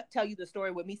I'm going to tell you the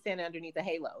story with me standing underneath a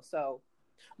halo. So,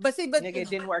 nigga, it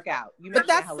didn't work out. But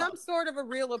that's some sort of a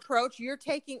real approach. You're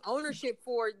taking ownership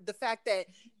for the fact that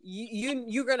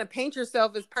you're going to paint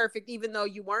yourself as perfect, even though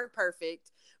you weren't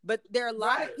perfect. But there are a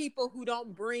lot of people who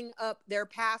don't bring up their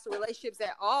past relationships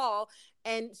at all.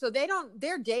 And so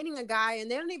they're dating a guy and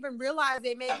they don't even realize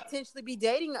they may potentially be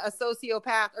dating a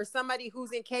sociopath or somebody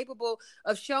who's incapable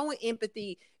of showing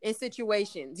empathy in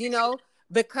situations, you know,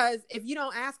 because if you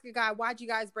don't ask a guy, why'd you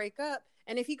guys break up?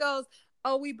 And if he goes,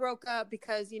 oh, we broke up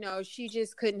because, you know, she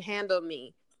just couldn't handle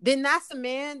me, then that's a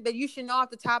man that you should know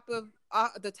at the top of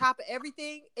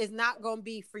everything is not going to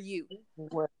be for you,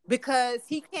 because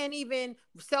he can't even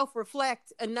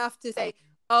self-reflect enough to say,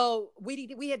 oh,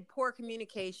 we had poor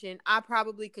communication. I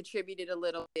probably contributed a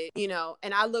little bit, you know,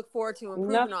 and I look forward to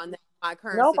improving on that. My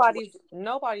current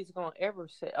nobody's gonna ever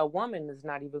say, a woman is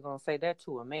not even gonna say that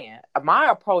to a man. My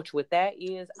approach with that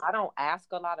is I don't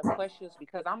ask a lot of questions,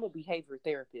 because I'm a behavior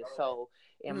therapist. So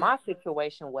in my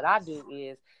situation, what I do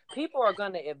is people are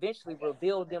gonna eventually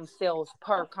reveal themselves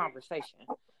per conversation.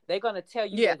 They're gonna tell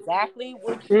you exactly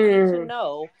what you need to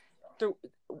know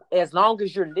as long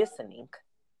as you're listening.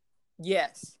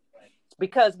 Yes.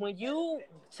 Because when you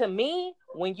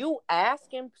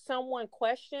asking someone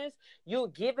questions, you're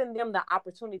giving them the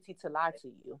opportunity to lie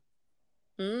to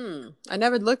you. I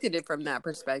never looked at it from that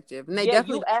perspective. And they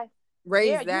definitely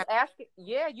raise that.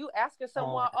 You asking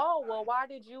someone, oh, well, why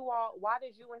did you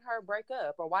and her break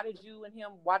up? Or why did you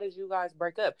guys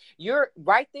break up? You're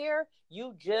right there.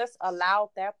 You just allowed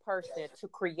that person to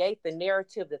create the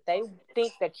narrative that they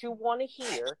think that you want to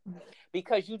hear,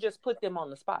 because you just put them on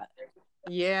the spot.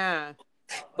 Yeah.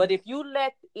 But if you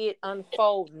let it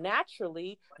unfold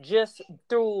naturally, just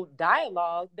through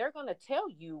dialogue, they're going to tell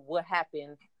you what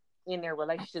happened in their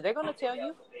relationship. They're going to tell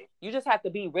you. You just have to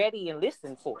be ready and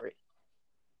listen for it.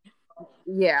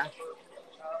 Yeah.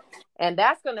 And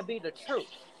that's going to be the truth.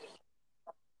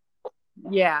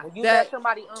 Yeah. When you let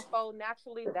somebody unfold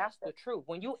naturally, that's the truth.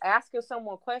 When you asking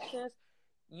someone questions,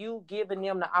 you giving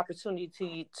them the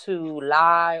opportunity to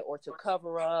lie or to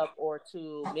cover up or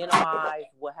to minimize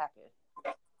what happened.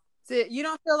 So you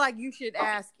don't feel like you should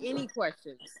ask any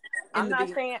questions. I'm not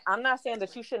saying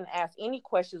that you shouldn't ask any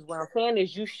questions. What I'm saying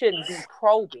is you shouldn't be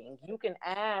probing. You can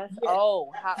ask,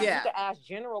 you can ask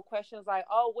general questions like,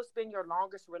 what's been your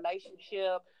longest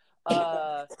relationship?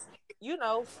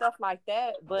 Stuff like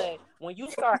that. But when you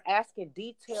start asking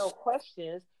detailed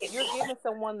questions, you're giving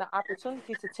someone the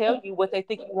opportunity to tell you what they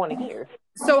think you want to hear.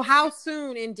 So how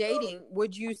soon in dating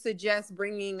would you suggest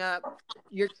bringing up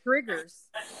your triggers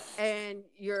and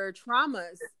your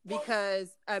traumas? Because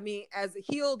I mean, as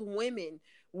healed women,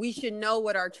 we should know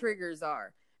what our triggers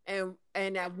are. And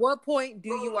at what point do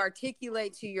you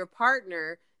articulate to your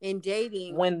partner in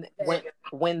dating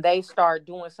when they start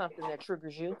doing something that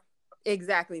triggers you?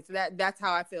 Exactly. So that's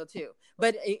how I feel too.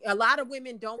 But a lot of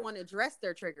women don't want to address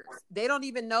their triggers. They don't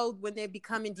even know when they're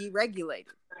becoming deregulated.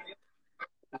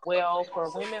 Well, for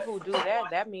women who do that,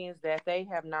 that means that they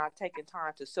have not taken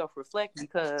time to self-reflect,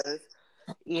 because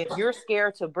if you're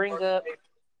scared to bring up,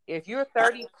 if you're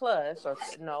 30 plus, or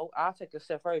no, I'll take a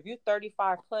step further. If you're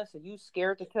 35 plus and you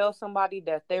scared to tell somebody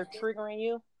that they're triggering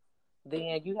you,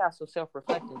 then you have some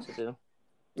self-reflecting to do.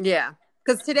 Yeah.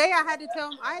 Because today I had to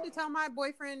tell my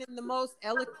boyfriend in the most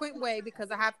eloquent way, because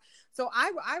I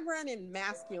run in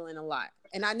masculine a lot.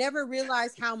 And I never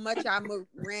realized how much I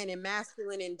ran in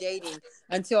masculine in dating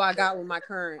until I got with my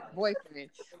current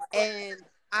boyfriend. And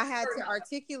I had to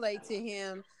articulate to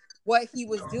him what he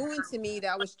was doing to me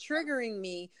that was triggering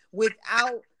me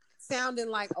without sounding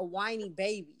like a whiny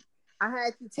baby. I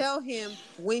had to tell him,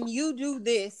 when you do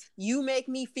this, you make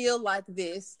me feel like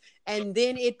this, and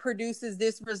then it produces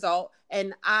this result,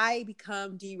 and I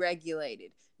become deregulated.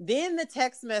 Then the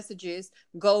text messages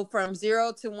go from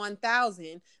 0 to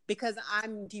 1,000 because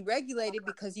I'm deregulated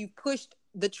because you pushed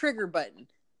the trigger button.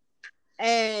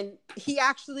 And he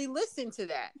actually listened to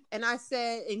that. And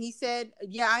he said,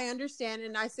 yeah, I understand.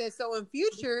 And I said, so in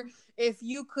future, if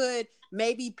you could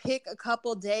maybe pick a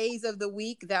couple days of the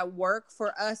week that work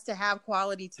for us to have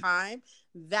quality time,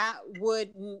 that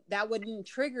wouldn't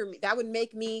trigger me. That would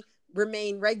make me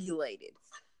remain regulated.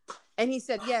 And he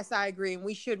said, yes, I agree. And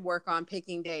we should work on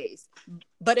picking days.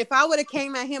 But if I would have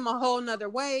came at him a whole nother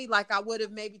way, like I would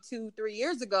have maybe 2-3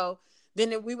 years ago,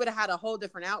 then we would have had a whole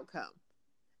different outcome.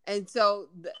 And so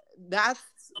that's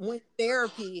when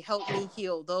therapy helped me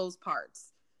heal those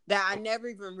parts that I never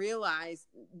even realized,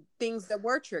 things that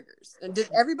were triggers. And does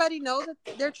everybody know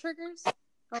that they're triggers?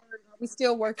 Or are we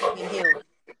still working in healing?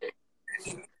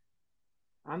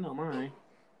 I know mine.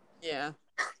 Yeah.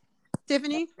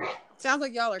 Tiffany, sounds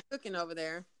like y'all are cooking over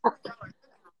there.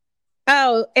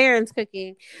 Oh, Aaron's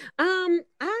cooking.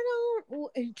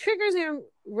 Triggers in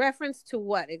reference to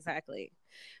what exactly?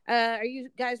 Are you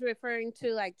guys referring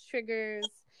to like triggers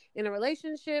in a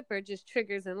relationship or just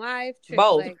triggers in life?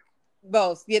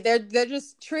 Both. Yeah, they're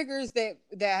just triggers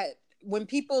that when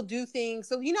people do things.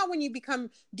 So when you become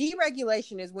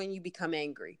deregulation is when you become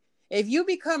angry. If you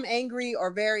become angry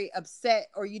or very upset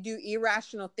or you do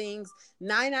irrational things,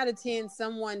 9 out of 10,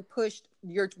 someone pushed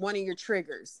one of your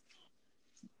triggers.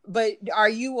 But are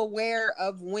you aware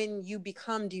of when you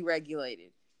become deregulated?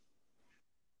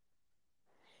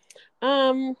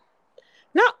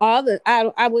 Not all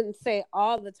I wouldn't say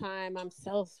all the time. I'm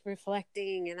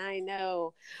self-reflecting and I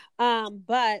know.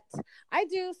 But I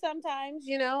do sometimes,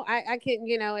 I can,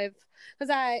 because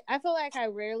I feel like I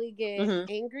rarely get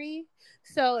angry.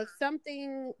 So if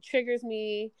something triggers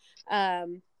me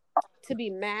to be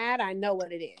mad, I know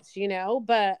what it is,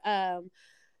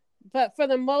 but for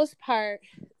the most part,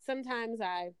 sometimes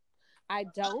I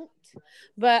don't.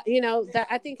 But that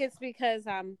I think it's because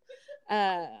I'm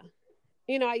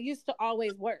I used to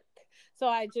always work. So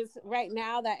I just, right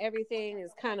now that everything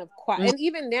is kind of quiet. And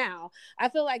even now, I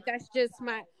feel like that's just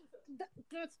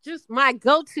my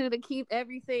go-to to keep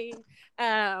everything.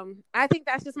 I think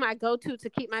that's just my go-to to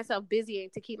keep myself busy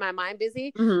and to keep my mind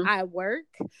busy. I work.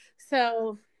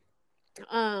 So,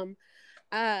 and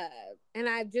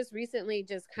I've just recently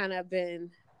just kind of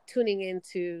been tuning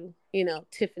into,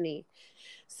 Tiffany.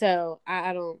 So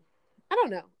I don't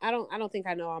know. I don't think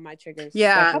I know all my triggers.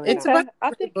 Yeah,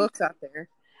 I think books out there.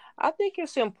 I think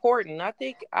it's important.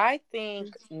 I think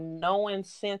knowing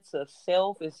sense of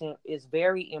self is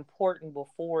very important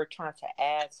before trying to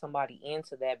add somebody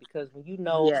into that, because when you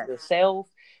know Yes. yourself,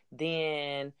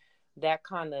 then that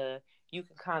kind of you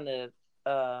can kind of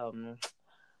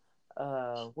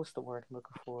what's the word I'm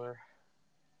looking for?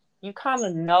 You kind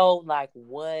of know like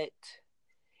what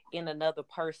in another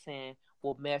person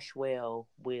will mesh well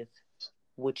with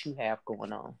what you have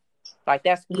going on. Like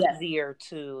that's Yes. easier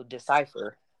to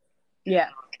decipher. Yeah.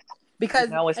 Because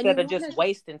and Instead you of want just to.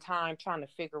 wasting time trying to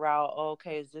figure out,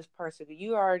 okay, is this person,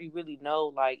 you already really know,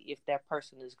 like, if that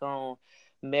person is going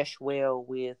to mesh well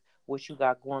with what you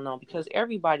got going on. Because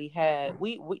everybody had,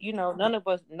 none of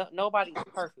us, nobody's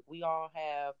perfect. We all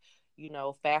have,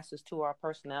 facets to our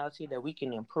personality that we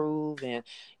can improve, and,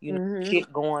 Mm-hmm.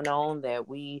 shit going on that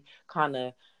we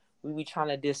be trying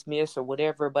to dismiss or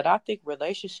whatever. But I think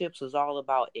relationships is all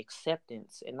about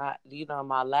acceptance. And the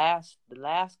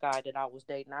last guy that I was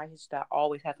dating, I used to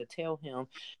always have to tell him,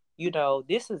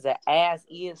 this is an as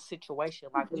is situation.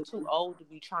 Like, we too old to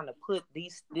be trying to put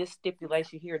this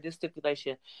stipulation here, this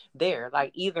stipulation there.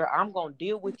 Like, either I'm gonna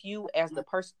deal with you as the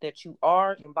person that you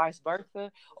are, and vice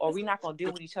versa, or we're not gonna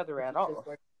deal with each other at all.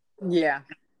 Yeah.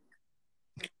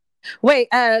 Wait,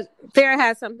 Farrah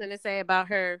has something to say about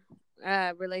her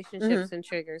relationships Mm-hmm. and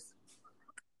triggers.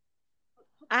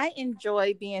 I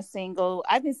enjoy being single.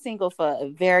 I've been single for a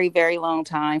very, very long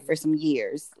time, for some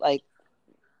years. Like,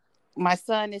 my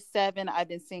son is 7. I've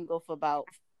been single for about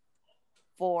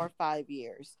 4 or 5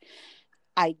 years.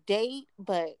 I date,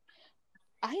 but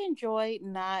I enjoy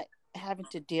not having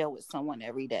to deal with someone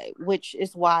every day, which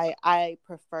is why I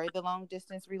prefer the long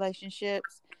distance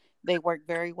relationships. They work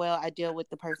very well. I deal with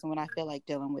the person when I feel like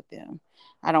dealing with them.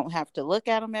 I don't have to look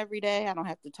at them every day. I don't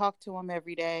have to talk to them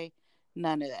every day.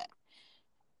 None of that.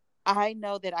 I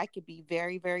know that I could be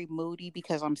very, very moody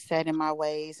because I'm set in my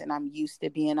ways and I'm used to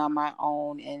being on my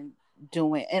own and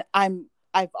doing, and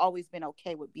I've always been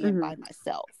okay with being by Mm-hmm.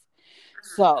 myself.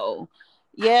 So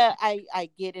yeah, I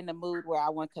get in the mood where I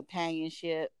want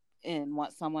companionship and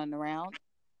want someone around.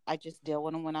 I just deal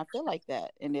with them when I feel like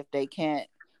that. And if they can't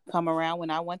come around when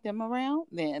I want them around,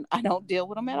 then I don't deal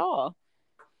with them at all.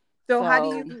 So how do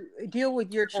So you deal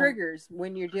with your triggers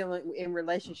when you're dealing in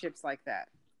relationships like that?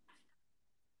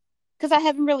 because I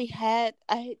haven't really had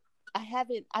I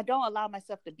don't allow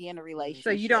myself to be in a So you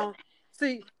relationship, don't. So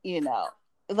you- you know.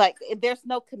 Like, there's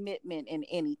no commitment in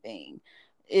anything.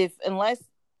 If Unless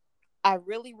I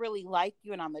really, really like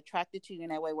you and I'm attracted to you in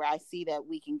that way where I see that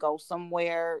we can go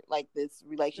somewhere, like this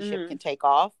relationship mhm. can take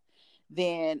off,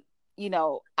 then,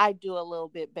 I do a little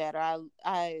bit better.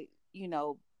 I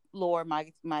lower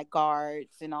my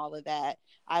guards and all of that.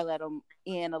 I let them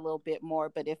in a little bit more.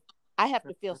 But if I have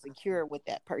to feel secure with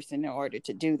that person in order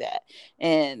to do that.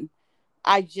 And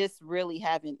I just really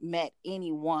haven't met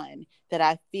anyone that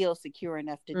I feel secure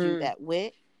enough to do Mm. that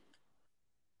with.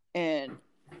 And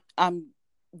I'm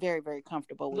very, very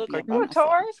comfortable with Look, are being by you a myself.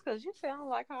 Taurus? Because you sound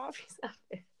like Harvey.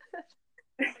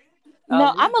 A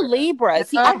No, I'm a Libra. Libra.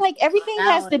 See, I Oh, like everything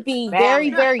has to balance. be very,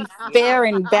 Balance. very Yeah. fair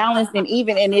and balanced and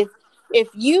even. And if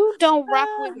you don't rock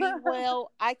with me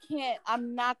well, I can't.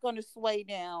 I'm not going to sway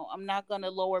down. I'm not going to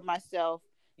lower myself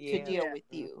to Yeah. deal Yeah. with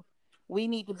you. We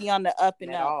need to be on the up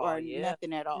and At up, all. or Yeah.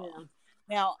 nothing at all. Yeah.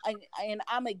 Now, and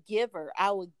I'm a giver.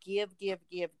 I will give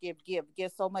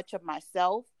so much of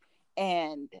myself.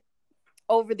 And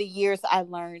over the years,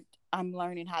 I'm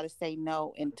learning how to say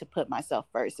no and to put myself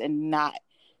first and not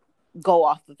go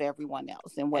off of everyone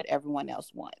else and what And everyone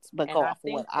else wants, but and go I off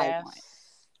of what think I want.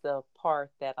 that's the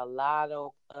part that a lot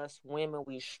of us women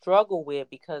we struggle with,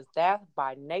 because that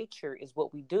by nature is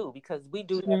what we do, because we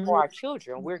do that for Mhm. our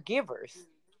children. We're givers.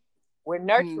 We're Mhm.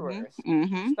 nurturers.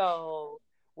 Mhm. So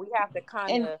we have to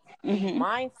kind And of be mhm.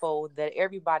 mindful that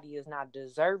everybody is not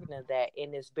deserving of that.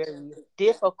 And it's very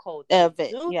difficult to Of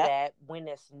it. do Yep. that when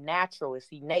it's natural, it's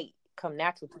innate, come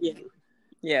natural to Yeah. you.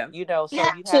 Yeah. You So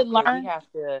have to we learn.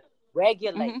 have to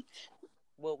regulate Mhm.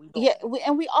 what we Yeah, doing.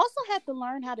 and we also have to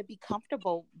learn how to be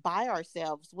comfortable by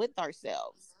ourselves with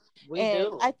ourselves. We And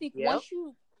do. I think Yep. once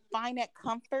you find that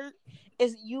comfort,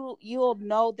 is you'll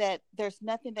know that there's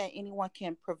nothing that anyone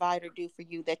can provide or do for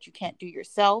you that you can't do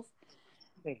yourself.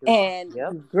 We do. And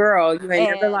Yep. Girl, you ain't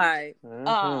never and lied. Mm-hmm.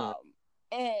 um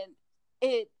and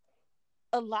it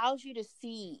allows you to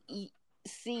see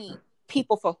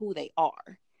people for who they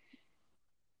are.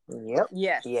 Yep.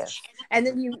 Yes. Yes. And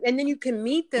then you can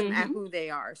meet them at Mm-hmm. who they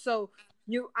are. So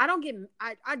I don't get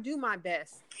I do my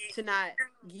best to not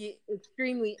get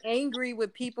extremely angry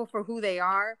with people for who they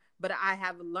are, but I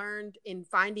have learned in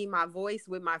finding my voice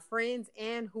with my friends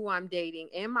and who I'm dating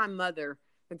and my mother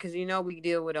because we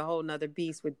deal with a whole nother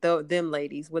beast with them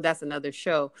ladies. Well, that's another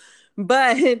show.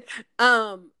 But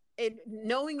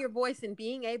knowing your voice and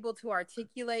being able to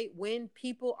articulate when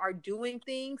people are doing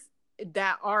things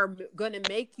that are going to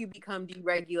make you become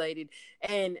deregulated,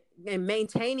 and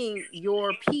maintaining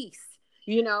your peace,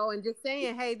 and just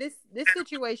saying, hey, this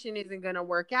situation isn't going to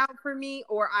work out for me,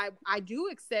 or I do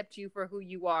accept you for who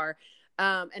you are,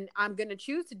 and I'm going to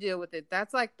choose to deal with it.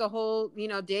 That's like the whole,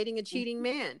 dating a cheating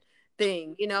man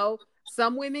thing.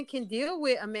 Some women can deal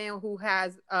with a man who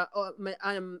has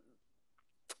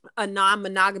a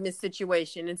non-monogamous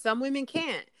situation, and some women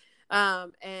can't.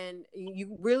 And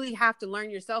you really have to learn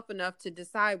yourself enough to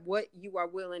decide what you are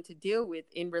willing to deal with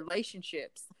in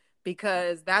relationships,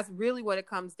 because that's really what it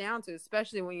comes down to,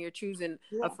 especially when you're choosing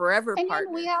a forever and partner.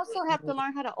 then we also have to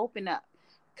learn how to open up,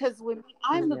 because when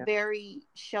I'm a very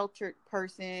sheltered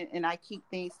person and I keep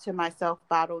things to myself,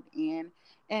 bottled in.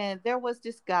 And there was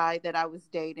this guy that I was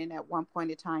dating at one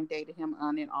point in time, dated him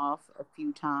on and off a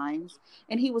few times.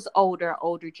 And he was older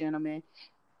gentleman,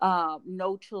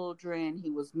 no children. He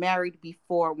was married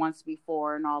once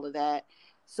before and all of that.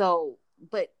 So,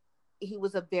 but he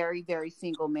was a very, very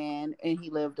single man, and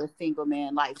he lived a single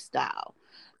man lifestyle.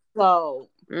 So,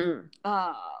 the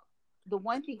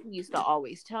one thing he used to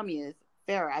always tell me is,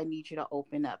 Farrah, I need you to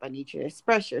open up. I need you to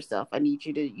express yourself. I need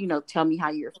you to, tell me how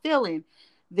you're feeling,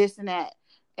 this and that.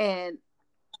 And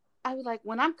I was like,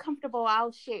 when I'm comfortable,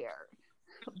 I'll share.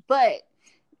 But,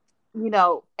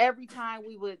 every time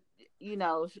we would,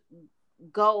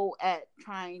 go at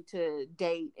trying to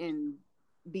date and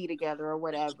be together or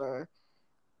whatever,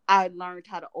 I learned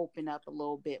how to open up a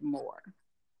little bit more.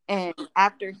 And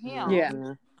after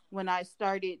him, when I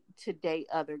started to date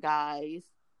other guys,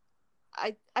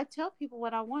 I tell people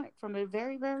what I want from the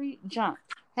very, very jump.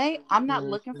 Hey, I'm not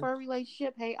looking for a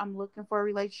relationship. Hey, I'm looking for a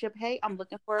relationship. Hey, I'm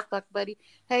looking for a fuck buddy.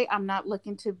 Hey, I'm not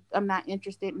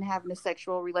interested in having a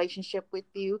sexual relationship with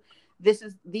you.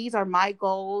 These are my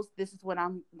goals. This is what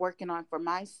I'm working on for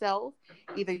myself.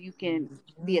 Either you can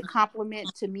be a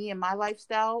compliment to me and my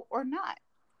lifestyle or not.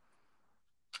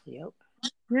 Yep.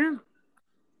 Yeah.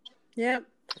 Yep.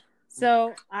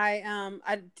 So I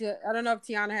don't know if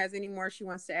Tiana has any more she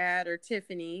wants to add, or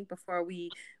Tiffany, before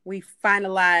we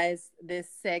finalize this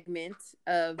segment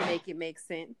of Make It Make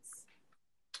Sense.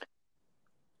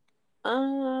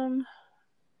 No,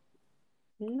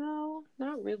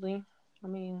 not really. I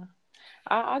mean,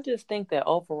 I just think that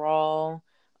overall,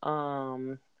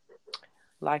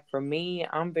 like for me,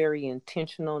 I'm very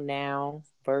intentional now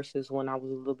versus when I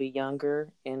was a little bit younger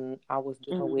and I was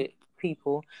dealing with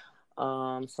people.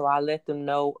 So I let them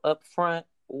know up front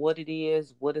what it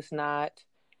is, what it's not.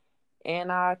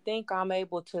 And I think I'm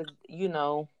able to,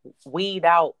 weed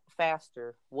out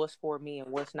faster what's for me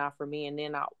and what's not for me. And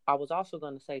then I was also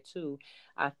going to say too,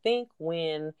 I think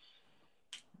when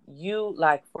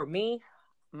for me,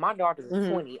 my daughter is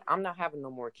 20. I'm not having no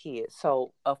more kids.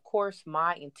 So, of course,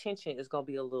 my intention is going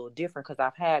to be a little different, because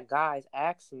I've had guys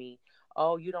ask me,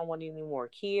 oh, you don't want any more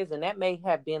kids? And that may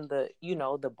have been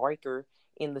the breaker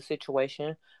in the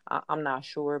situation. I'm not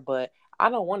sure, but I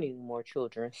don't want any more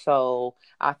children. So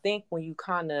I think when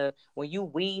you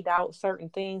weed out certain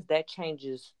things, that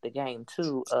changes the game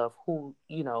too, of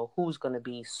who's going to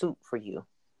be suit for you.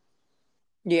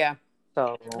 Yeah.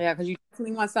 So yeah, because you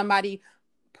definitely want somebody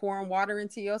pouring water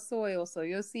into your soil so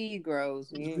your seed grows.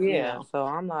 So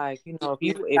I'm like,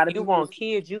 if you want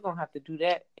kids, you're gonna have to do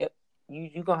that.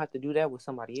 You're gonna have to do that with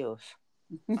somebody else.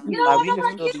 We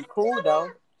can still be cool though.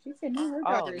 She said, no, her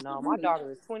daughter is 20. My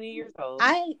daughter is 20 years old.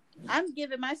 I'm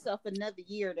giving myself another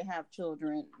year to have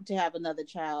children, to have another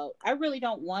child. I really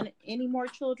don't want any more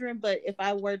children, but if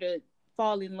I were to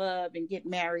fall in love and get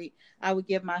married, I would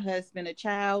give my husband a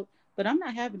child. But I'm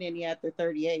not having any after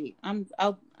 38. I'm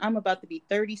about to be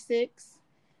 36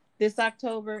 this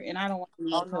October, and I don't want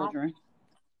any more children.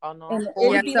 Oh no! And it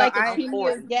would be like a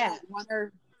 10-year gap.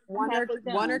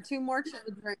 One or two more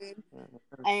children,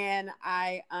 and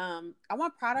I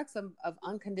want products of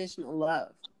unconditional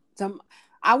love. So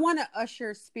I want to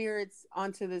usher spirits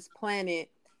onto this planet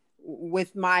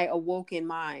with my awoken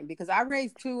mind, because I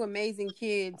raised two amazing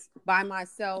kids by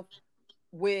myself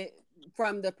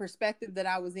from the perspective that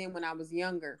I was in when I was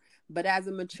younger. But as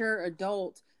a mature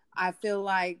adult, I feel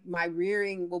like my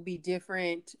rearing will be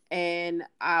different, and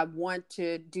I want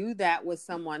to do that with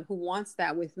someone who wants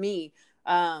that with me.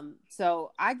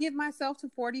 So I give myself to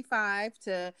 45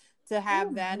 to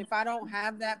have that. If I don't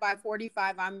have that by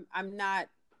 45, I'm not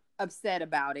upset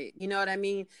about it. You know what I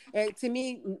mean? To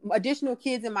me, additional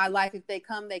kids in my life, if they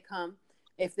come, they come.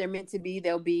 If they're meant to be,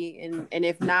 they'll be, and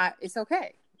if not, it's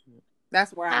okay.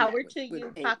 That's where I'm at Power to with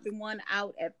you, age. popping one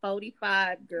out at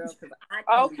 45, girl, because I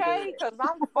can't do Okay, it. because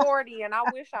I'm 40 and I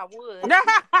wish I would.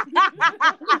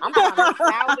 I'm trying to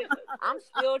salvage. I'm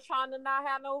still trying to not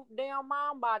have no damn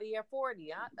mom body at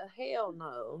 40. Hell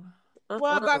no.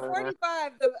 Well, by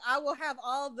 45, I will have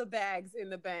all the bags in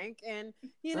the bank, and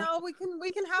we can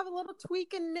have a little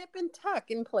tweak and nip and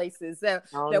tuck in places that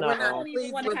we're I not don't even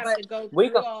pleased want to with. have But to go we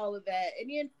through go- all of that. And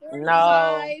then 45,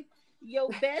 No. your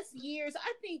best years.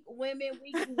 I think women,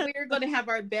 we're going to have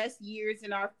our best years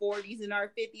in our 40s and our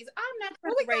 50s. I'm not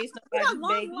going to raise we got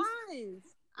nobody's long babies. lives.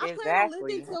 I plan on Exactly.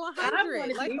 living till I 100.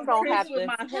 want to Like do He gonna have trips with to.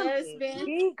 my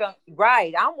husband,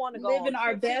 Right. I want to go living on our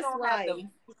trips. best life.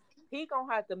 He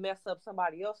gonna have to mess up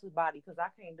somebody else's body because I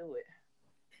can't do it.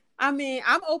 I mean,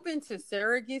 I'm open to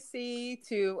surrogacy,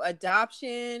 to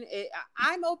adoption.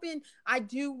 I'm open. I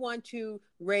do want to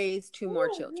raise 2 more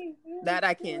children. That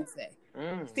I can say.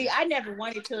 See, I never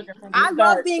wanted children from the I love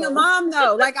start, being a so- mom,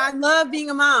 though. Like, I love being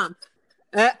a mom.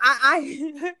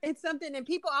 It's something, and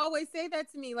people always say that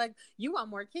to me, like, you want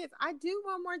more kids. I do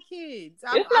want more kids.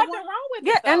 There's nothing wrong with it.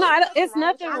 Yeah, and though. it's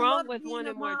nothing I wrong love with being a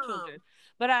wanting more mom. children.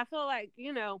 But I feel like,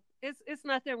 it's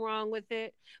nothing wrong with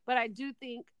it. But I do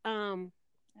think After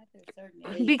a certain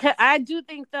age. because I do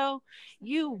think though,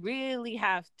 you really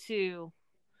have to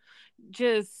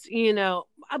just,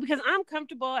 because I'm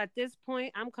comfortable at this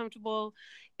point. I'm comfortable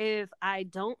if I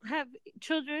don't have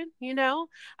children,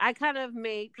 I kind of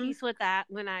made peace with that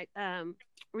when I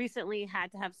recently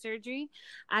had to have surgery.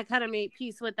 I kind of made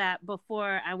peace with that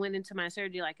before I went into my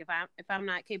surgery. Like, if I'm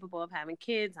not capable of having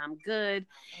kids, I'm good,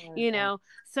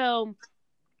 so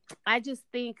I just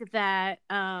think that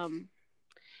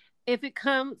if it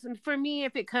comes, for me,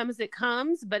 if it comes, it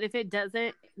comes. But if it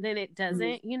doesn't, then it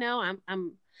doesn't.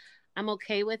 I'm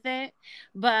okay with it.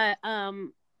 But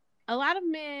a lot of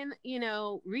men,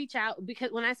 reach out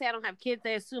because when I say I don't have kids,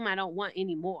 they assume I don't want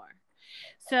any more.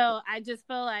 So I just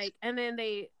feel like, and then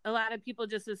a lot of people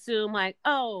just assume like,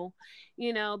 oh,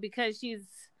 because she's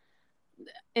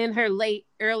in her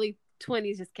early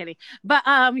 20s, just kidding. But,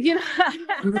 and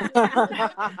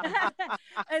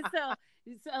so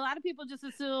a lot of people just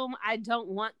assume I don't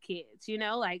want kids,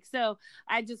 so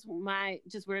my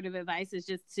word of advice is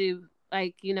just to,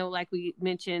 like we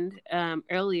mentioned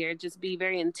earlier, just be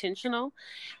very intentional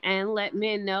and let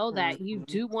men know that you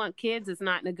do want kids. It's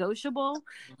not negotiable,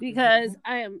 because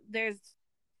I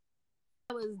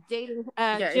was dating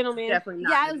a gentleman.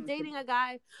 I was dating a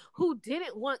guy who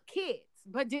didn't want kids,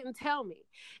 but didn't tell me.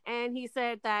 And he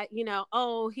said that,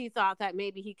 he thought that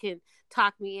maybe he could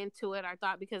talk me into it. I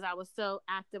thought because I was so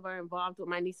active or involved with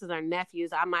my nieces or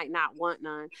nephews, I might not want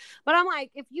none. But I'm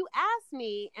like, if you asked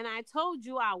me and I told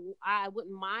you I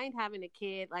wouldn't mind having a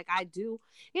kid, like I do,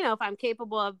 if I'm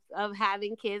capable of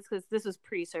having kids, because this was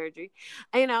pre-surgery,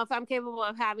 if I'm capable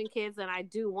of having kids and I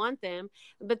do want them,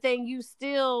 but then you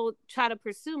still try to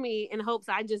pursue me in hopes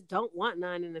I just don't want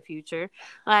none in the future,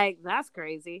 like that's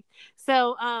crazy.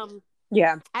 So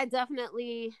I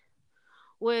definitely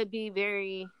would be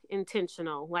very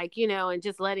intentional, like, and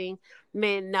just letting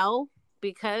men know,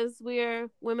 because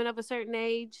we're women of a certain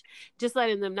age, just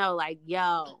letting them know, like,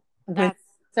 yo, that's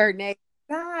certain age.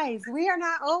 Guys, we are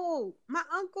not old. My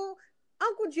Uncle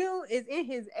June is in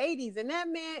his 80s, and that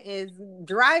man is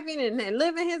driving and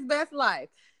living his best life.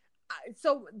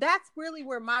 So that's really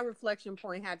where my reflection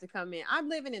point had to come in. I'm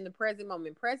living in the present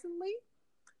moment. Presently,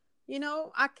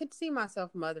 I could see myself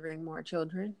mothering more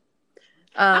children.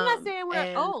 I'm not saying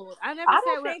we're old. I never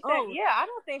said we're old. I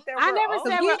don't think that I never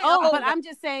said we're old, but I'm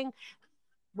just saying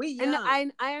we young.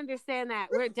 And I understand that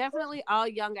we're definitely all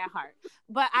young at heart.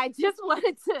 But I just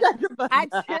wanted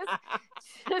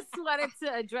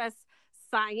to address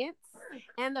science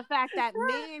and the fact that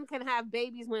men can have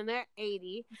babies when they're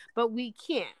 80, but we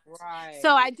can't. Right.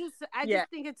 So I just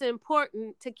think it's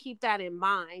important to keep that in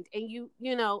mind. And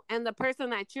and the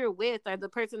person that you're with or the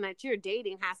person that you're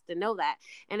dating has to know that.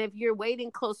 And if you're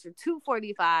waiting closer to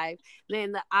 45,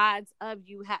 then the odds of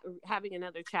you having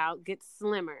another child gets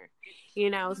slimmer.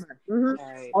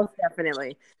 Right. Most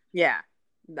definitely. Yeah.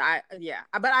 But I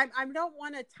don't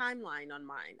want a timeline on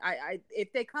mine. I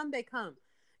if they come, they come.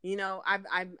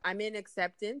 I'm in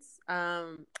acceptance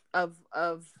of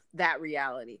that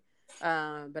reality.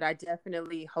 But I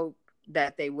definitely hope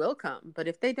that they will come. But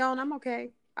if they don't, I'm okay.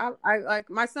 I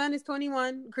like, my son is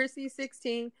 21, Chrissy's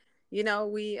 16. We're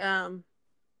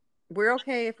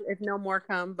okay if no more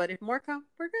come. But if more come,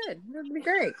 we're good. It'll be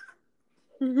great.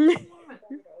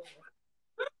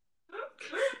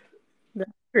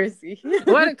 Chrissy.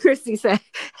 What did Chrissy say?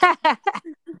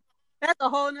 That's a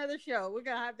whole nother show. We're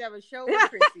gonna have to have a show with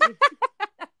Chrissy.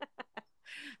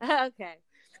 Okay.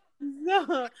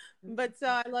 So, so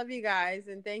I love you guys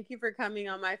and thank you for coming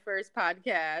on my first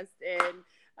podcast. And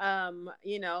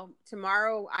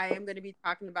tomorrow I am going to be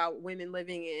talking about women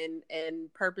living in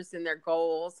purpose in their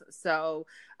goals. So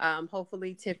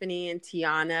hopefully Tiffany and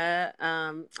Tiana,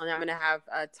 and I'm going to have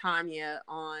Tanya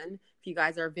on if you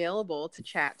guys are available to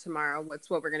chat tomorrow. What's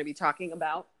what we're going to be talking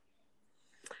about.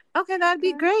 Okay, that'd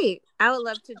be great. I would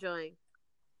love to join.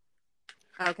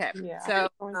 Okay. Yeah. So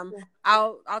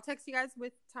I'll text you guys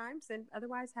with times, and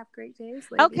otherwise have great days,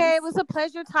 ladies. Okay, it was a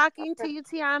pleasure talking to you,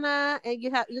 Tiana, and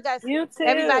you guys. You too.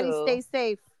 Everybody stay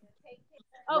safe.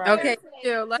 Okay.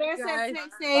 Love you guys. Stay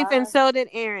safe, and so did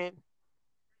Aaron.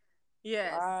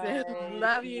 Yes. Bye.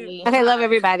 Love you. Okay, love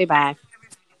everybody. Bye.